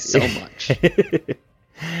to say so much.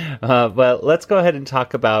 Well, let's go ahead and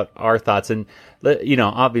talk about our thoughts. And,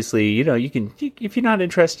 obviously, you can, if you're not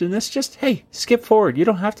interested in this, just, hey, skip forward. You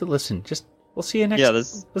don't have to listen. Just, we'll see you next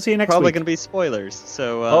we'll see you next probably week. Going to be spoilers.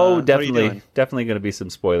 So, definitely going to be some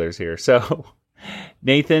spoilers here. So,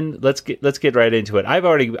 Nathan, let's get right into it. I've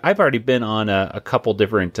already been on a couple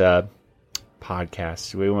different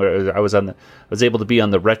podcasts. I was able to be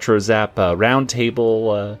on the Retro Zap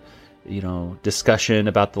roundtable discussion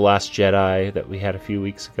about The Last Jedi that we had a few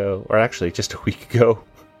weeks ago, or actually just a week ago.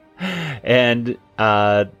 And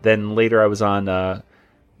then later I was on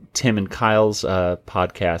Tim and Kyle's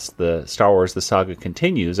podcast, the Star Wars The Saga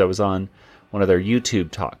Continues. I was on one of their YouTube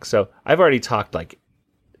talks. So I've already talked like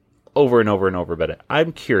over and over and over about it.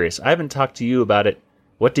 I'm curious. I haven't talked to you about it.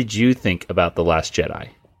 What did you think about The Last Jedi?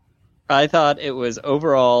 I thought it was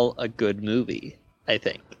overall a good movie, I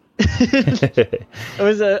think. I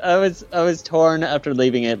was torn after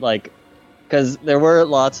leaving it, like, because there were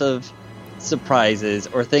lots of surprises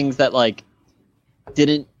or things that like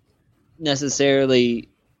didn't necessarily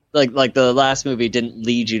like the last movie didn't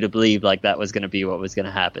lead you to believe like that was going to be what was going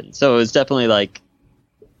to happen. So it was definitely like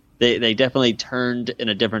they definitely turned in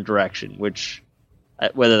a different direction, which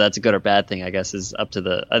whether that's a good or bad thing, I guess, is up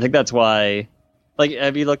to I think that's why. Like,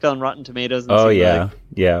 have you looked on Rotten Tomatoes? And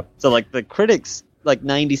yeah. So like the critics. Like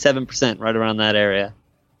 97%, right around that area,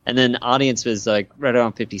 and then audience was like right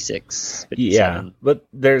around 56. 57. Yeah, but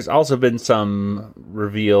there's also been some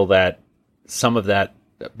reveal that some of that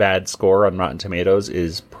bad score on Rotten Tomatoes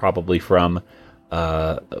is probably from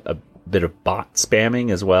a bit of bot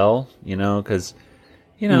spamming as well. Because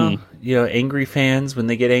angry fans, when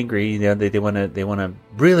they get angry, they want to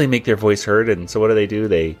really make their voice heard, and so what do?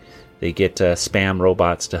 They get spam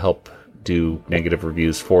robots to help do negative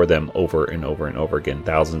reviews for them over and over and over again,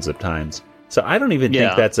 thousands of times. So I don't even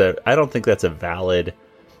think that's a valid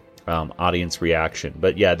audience reaction.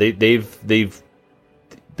 But yeah, they've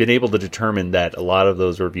been able to determine that a lot of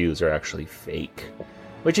those reviews are actually fake,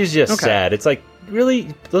 which is just sad. It's like,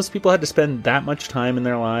 really, those people had to spend that much time in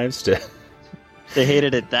their lives to they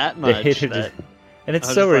hated it that much. They hated it, and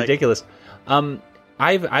it's so ridiculous.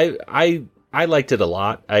 I liked it a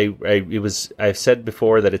lot. I've said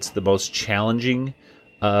before that it's the most challenging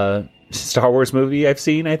Star Wars movie I've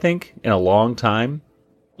seen, I think, in a long time.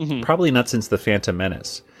 Mm-hmm. Probably not since The Phantom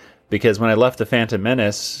Menace. Because when I left The Phantom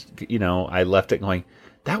Menace, I left it going,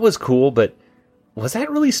 that was cool, but was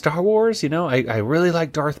that really Star Wars? I really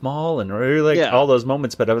like Darth Maul and really like all those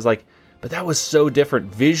moments, but I was like, but that was so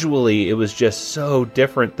different. Visually, it was just so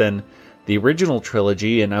different than the original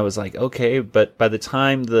trilogy, and I was like, okay, but by the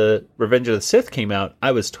time the Revenge of the Sith came out,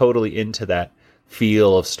 I was totally into that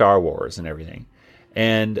feel of Star Wars and everything.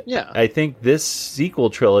 And I think this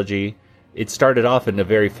sequel trilogy, it started off in a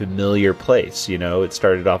very familiar place, It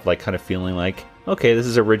started off like kind of feeling like, okay, this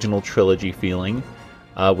is original trilogy feeling,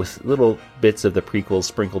 with little bits of the prequels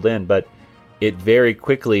sprinkled in, but it very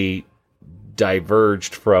quickly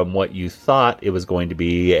diverged from what you thought it was going to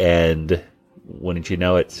be, and wouldn't you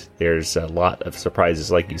know it, there's a lot of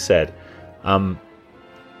surprises, like you said.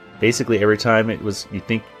 Basically, every time it was, you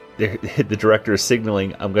think the director is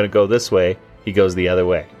signaling, I'm going to go this way, he goes the other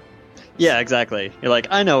way. Yeah, exactly. You're like,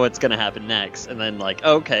 I know what's going to happen next, and then like,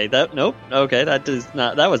 okay, that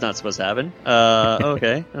was not supposed to happen.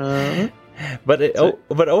 Okay. But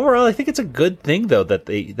overall, I think it's a good thing though that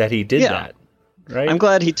he did that. Right? I'm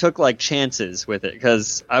glad he took like chances with it,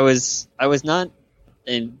 because I was not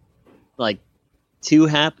in like too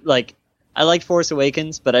happy. Like, I liked Force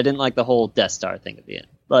Awakens, but I didn't like the whole Death Star thing at the end.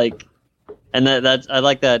 Like, and that's I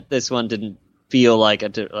like that this one didn't feel like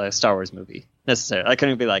a Star Wars movie necessarily. I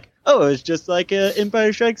couldn't be like, oh, it's just like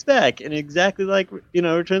Empire Strikes Back and exactly like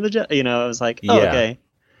Return of the Jedi. I was like, oh, okay.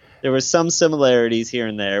 There were some similarities here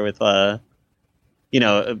and there with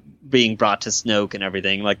being brought to Snoke and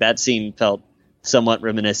everything. Like, that scene felt somewhat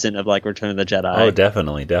reminiscent of like Return of the Jedi. Oh,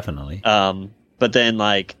 definitely. But then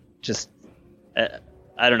like just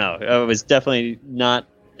I don't know. I was definitely not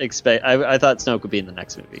expect. I thought Snoke would be in the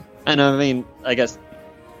next movie, and I mean, I guess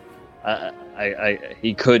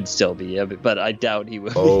he could still be, but I doubt he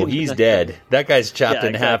will. Oh, he's dead. That guy's chopped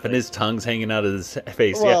in half, exactly. and his tongue's hanging out of his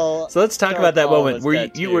face. Well, So let's talk about that moment where you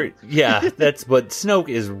too. were. Yeah, but Snoke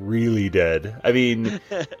is really dead. I mean,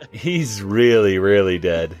 he's really, really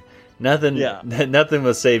dead. Nothing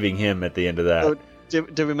was saving him at the end of that. Oh,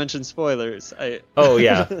 did we mention spoilers? Oh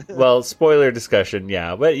yeah. Well, spoiler discussion.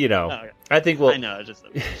 Yeah, but okay. I think we'll. I know. Just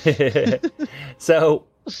so.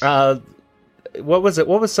 What was it?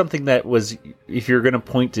 What was something that was, if you're going to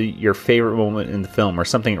point to your favorite moment in the film or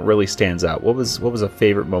something that really stands out? What was a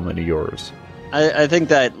favorite moment of yours? I think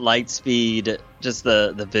that light speed, just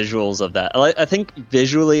the visuals of that. I think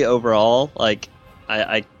visually overall, like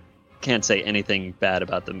I can't say anything bad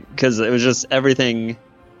about them, because it was just everything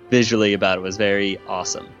visually about it was very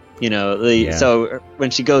awesome. So when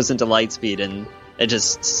she goes into light speed and it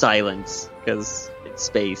just silence because it's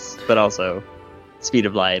space, but also speed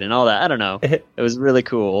of light and all that. I don't know. It was really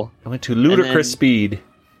cool. I went to ludicrous speed.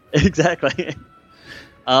 Exactly.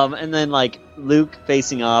 And then like Luke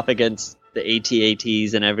facing off against the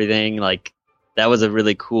AT-ATs and everything, like that was a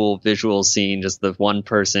really cool visual scene. Just the one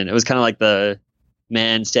person. It was kind of like the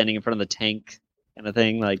man standing in front of the tank kind of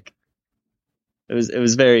thing. Like it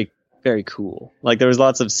was very, very cool. Like there was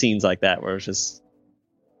lots of scenes like that where it was just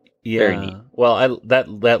very neat. Well,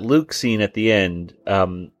 that Luke scene at the end,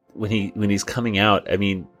 when he's coming out, I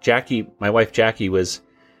mean, my wife Jackie was,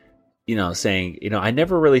 saying, I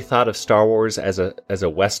never really thought of Star Wars as a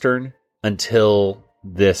Western until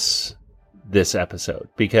this episode,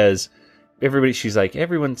 because she's like,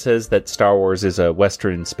 everyone says that Star Wars is a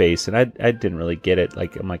Western in space, and I didn't really get it.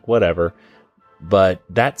 Like, I'm like, whatever. But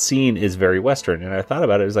that scene is very Western, and I thought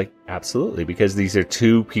about it. I was like, absolutely, because these are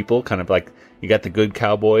two people, kind of like, you got the good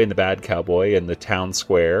cowboy and the bad cowboy in the town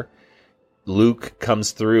square. Luke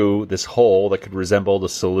comes through this hole that could resemble the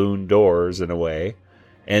saloon doors in a way.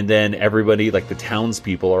 And then everybody, like the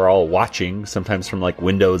townspeople, are all watching, sometimes from like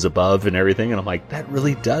windows above and everything. And I'm like, that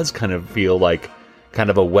really does kind of feel like kind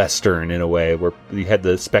of a Western in a way, where you had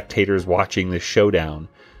the spectators watching this showdown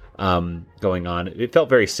going on. It felt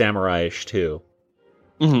very samurai-ish too.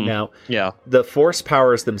 Mm-hmm. Now, the Force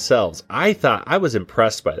powers themselves, I was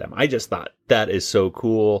impressed by them. I just thought, that is so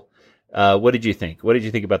cool. What did you think? What did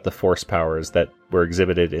you think about the Force powers that were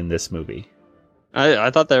exhibited in this movie?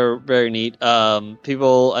 I thought they were very neat. I know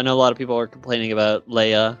a lot of people are complaining about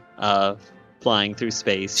Leia flying through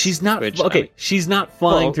space. She's not she's not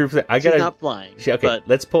flying through. She's not flying. But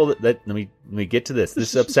let's pull it. Let me get to this.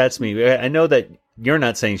 This upsets me. I know that you're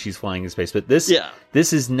not saying she's flying in space, but this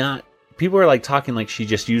is not. People are like talking like she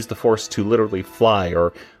just used the Force to literally fly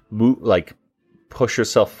or move, like push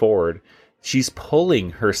herself forward. She's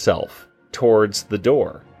pulling herself towards the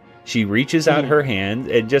door. She reaches out her hand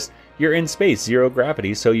and just, you're in space, zero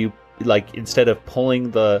gravity. So you, like, instead of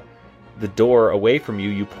pulling the door away from you,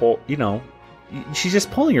 you pull, she's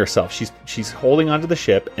just pulling herself. She's holding onto the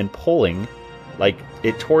ship and pulling like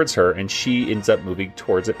it towards her, and she ends up moving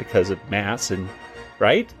towards it because of mass, and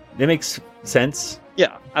right? It makes sense.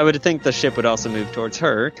 Yeah, I would think the ship would also move towards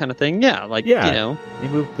her, kind of thing. Yeah,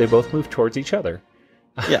 they both move towards each other.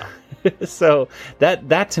 Yeah. So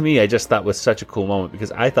that to me, I just thought was such a cool moment,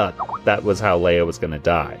 because I thought that was how Leia was going to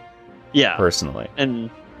die. Yeah, personally, and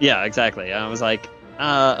yeah, exactly. I was like,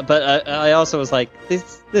 but I also was like,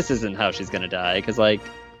 this isn't how she's going to die, because like,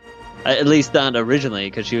 at least not originally,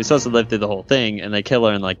 because she was supposed to live through the whole thing, and they kill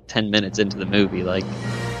her in like 10 minutes into the movie. Like,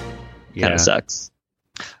 kind of sucks.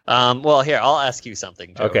 Well, here, I'll ask you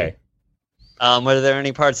something, Joey. Okay. Were there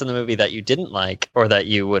any parts in the movie that you didn't like, or that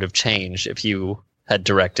you would have changed if you had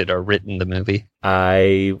directed or written the movie?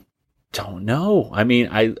 I don't know. I mean,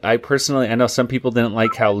 I personally, I know some people didn't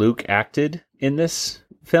like how Luke acted in this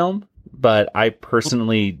film, but I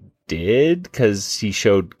personally did because he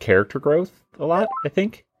showed character growth a lot, I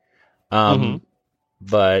think.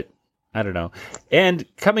 But I don't know. And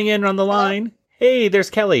coming in on the line, hey, there's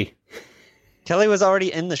Kelly. Kelly was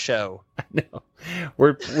already in the show. I know.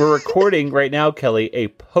 We're recording right now, Kelly, a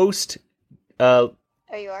post. Oh,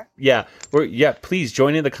 you are? Yeah. Please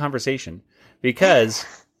join in the conversation because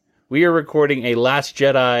we are recording a Last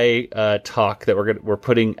Jedi talk that we're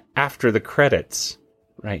putting after the credits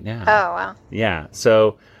right now. Oh, wow. Yeah.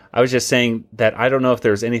 So I was just saying that I don't know if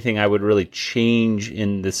there's anything I would really change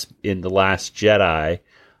in the Last Jedi.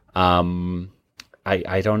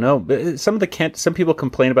 I don't know. Some people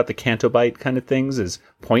complain about the Canto Bite kind of things as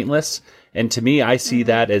pointless, and to me, I see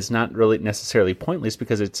that as not really necessarily pointless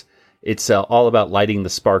because it's all about lighting the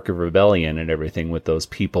spark of rebellion and everything with those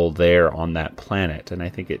people there on that planet, and I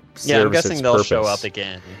think it serves I'm guessing its they'll purpose. show up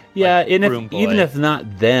again. Yeah, like and even if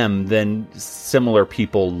not them, then similar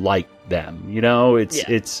people like them. You know, it's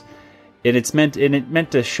meant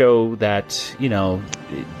to show that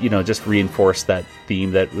just reinforce that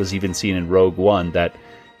theme that was even seen in Rogue One, that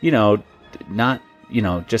not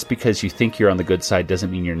just because you think you're on the good side doesn't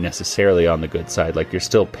mean you're necessarily on the good side. Like, you're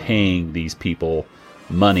still paying these people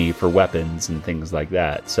money for weapons and things like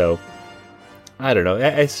that. So I don't know.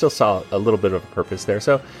 I still saw a little bit of a purpose there.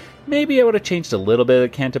 So maybe I would have changed a little bit of the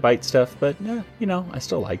Canto Bite stuff, but I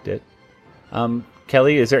still liked it.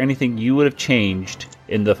 Kelly, is there anything you would have changed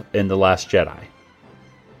in the Last Jedi?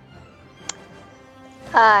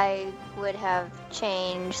 I would have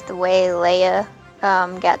changed the way Leia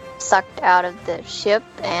got sucked out of the ship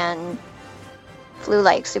and flew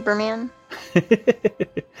like Superman.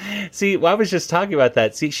 See, I was just talking about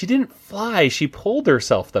that. See, she didn't fly. She pulled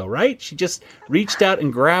herself, though, right? She just reached out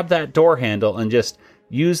and grabbed that door handle and just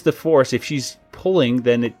used the Force. If she's pulling,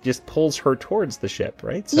 then it just pulls her towards the ship,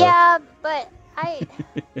 right? So... Yeah, but I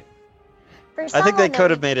think they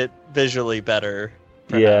could have made it visually better,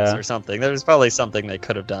 perhaps, or something. There's probably something they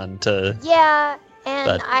could have done to... Yeah,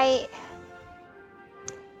 and I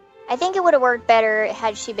think it would have worked better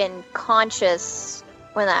had she been conscious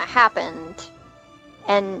when that happened.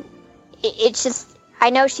 And it's just, I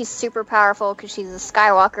know she's super powerful because she's a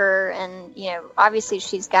Skywalker, and obviously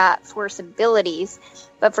she's got Force abilities,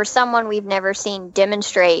 but for someone we've never seen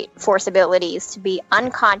demonstrate Force abilities, to be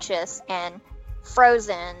unconscious and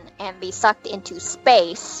frozen and be sucked into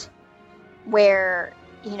space, where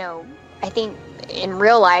I think in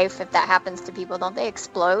real life, if that happens to people, don't they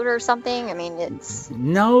explode or something? I mean,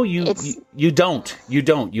 you don't.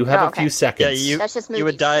 You have a few seconds. Yeah, that's just you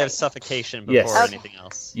would die of suffocation before anything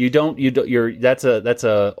else. You don't. That's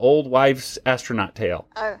a old wives' astronaut tale.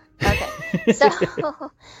 Oh, okay. So,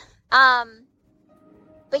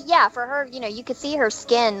 but yeah, for her, you could see her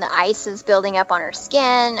skin. The ice is building up on her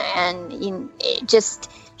skin, and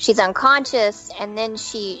she's unconscious, and then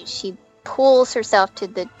she pulls herself to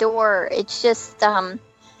the door. It's just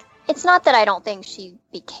it's not that I don't think she'd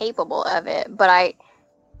be capable of it, but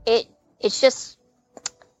it's just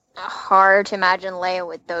hard to imagine Leia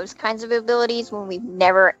with those kinds of abilities when we've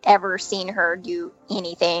never ever seen her do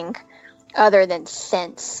anything other than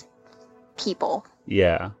sense people.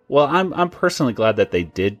 Yeah. Well, I'm personally glad that they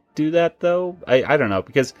did do that, though. I don't know,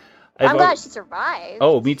 because I'm glad she survived.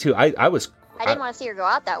 Oh, me too. I didn't want to see her go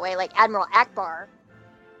out that way, like Admiral Akbar.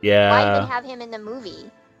 Yeah. Why even have him in the movie?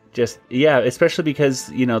 Especially because,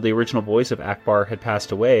 the original voice of Akbar had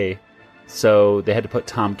passed away, so they had to put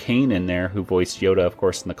Tom Kane in there, who voiced Yoda, of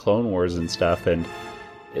course, in the Clone Wars and stuff, and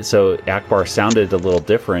so Akbar sounded a little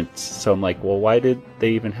different, so I'm like, well, why did they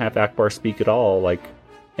even have Akbar speak at all? Like,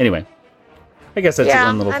 anyway, I guess that's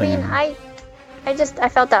one little thing. I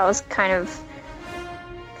felt that was kind of,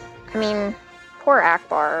 poor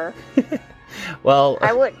Akbar. Well...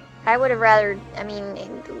 I would have rather,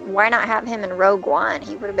 why not have him in Rogue One?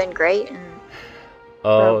 He would have been great in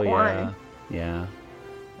Rogue One. Yeah.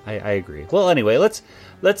 I agree. Well, anyway, let's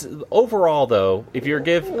overall though, if you're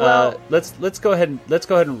let's go ahead and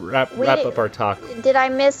wrap up our talk. Did I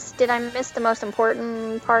miss the most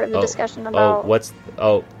important part of the discussion about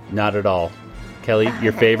not at all. Kelly,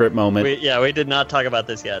 your favorite moment. We did not talk about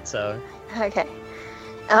this yet, so. Okay.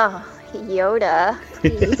 Oh, Yoda,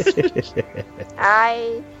 please.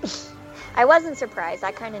 I wasn't surprised.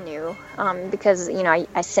 I kind of knew, because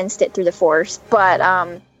I sensed it through the Force. But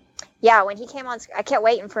when he came on, I kept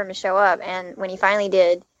waiting for him to show up, and when he finally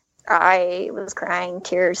did, I was crying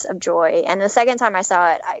tears of joy. And the second time I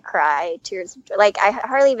saw it, I cried tears of joy. Like, I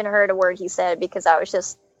hardly even heard a word he said because I was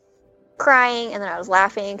just crying, and then I was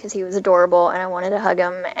laughing because he was adorable and I wanted to hug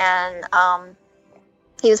him. And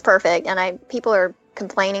He was perfect, and people are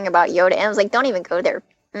complaining about Yoda, and I was like, don't even go there.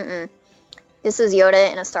 Mm-mm. This is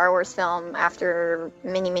Yoda in a Star Wars film after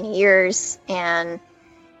many, many years, and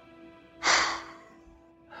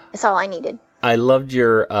it's all I needed. I loved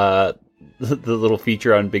your the little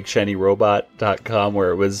feature on BigShinyRobot.com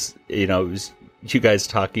where it was you guys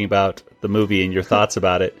talking about the movie and your thoughts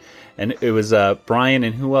about it, and it was Brian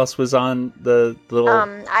and who else was on the little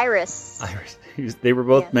Iris. They were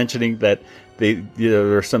both mentioning that there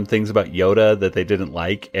were some things about Yoda that they didn't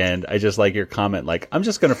like, and I just like your comment, like, I'm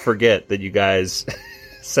just going to forget that you guys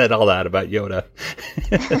said all that about Yoda.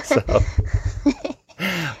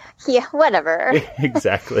 Yeah, whatever.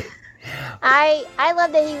 Exactly. I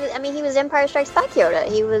love that he was Empire Strikes Back Yoda.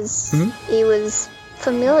 He was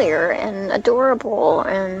familiar and adorable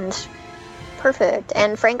and perfect,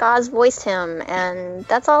 and Frank Oz voiced him, and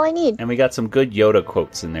that's all I need. And we got some good Yoda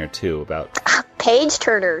quotes in there too about page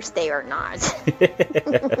turners. They are not.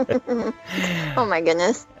 Oh my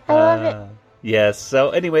goodness, I love it. Yes.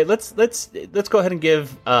 So anyway, let's go ahead and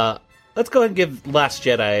give Last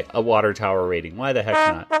Jedi a water tower rating. Why the heck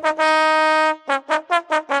not?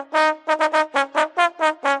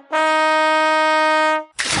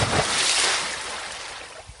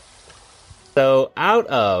 So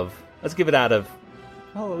let's give it out of,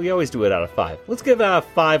 we always do it out of 5. Let's give it out of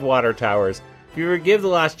 5 water towers. If you were to give The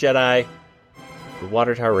Last Jedi the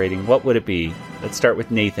water tower rating, what would it be? Let's start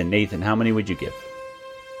with Nathan. Nathan, how many would you give?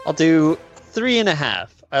 I'll do 3.5.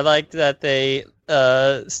 I liked that they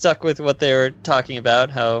stuck with what they were talking about,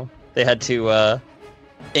 how they had to,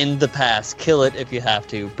 in the past, kill it if you have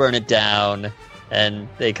to, burn it down, and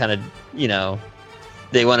they kind of,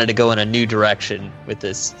 they wanted to go in a new direction with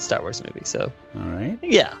this Star Wars movie. So, all right,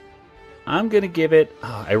 yeah, I'm gonna give it.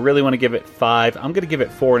 I really want to give it 5. I'm gonna give it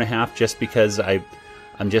 4.5, just because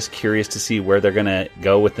I'm just curious to see where they're gonna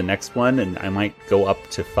go with the next one, and I might go up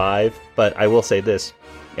to 5. But I will say this: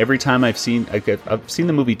 every time I've seen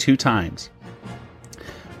the movie 2 times,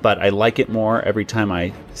 but I like it more every time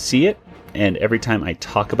I see it, and every time I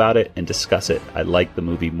talk about it and discuss it, I like the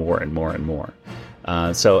movie more and more and more.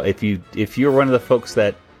 So if you're one of the folks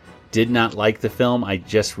that did not like the film, I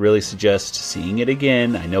just really suggest seeing it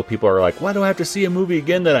again. I know people are like, why do I have to see a movie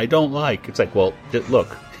again that I don't like? It's like, well,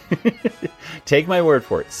 look, take my word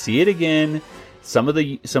for it. See it again. Some of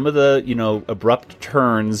the abrupt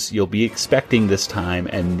turns you'll be expecting this time,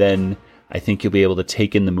 and then I think you'll be able to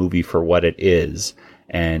take in the movie for what it is,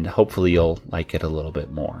 and hopefully you'll like it a little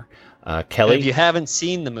bit more. Kelly, if you haven't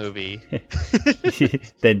seen the movie,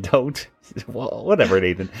 then don't. Well, whatever,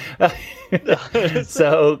 Nathan.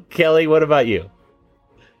 So, Kelly, what about you?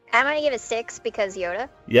 I'm going to give it 6 because Yoda.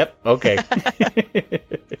 Yep. Okay.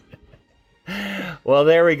 Well,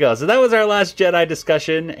 there we go. So that was our Last Jedi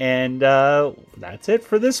discussion, and that's it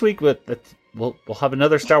for this week. We'll have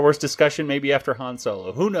another Star Wars discussion maybe after Han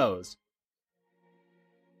Solo. Who knows?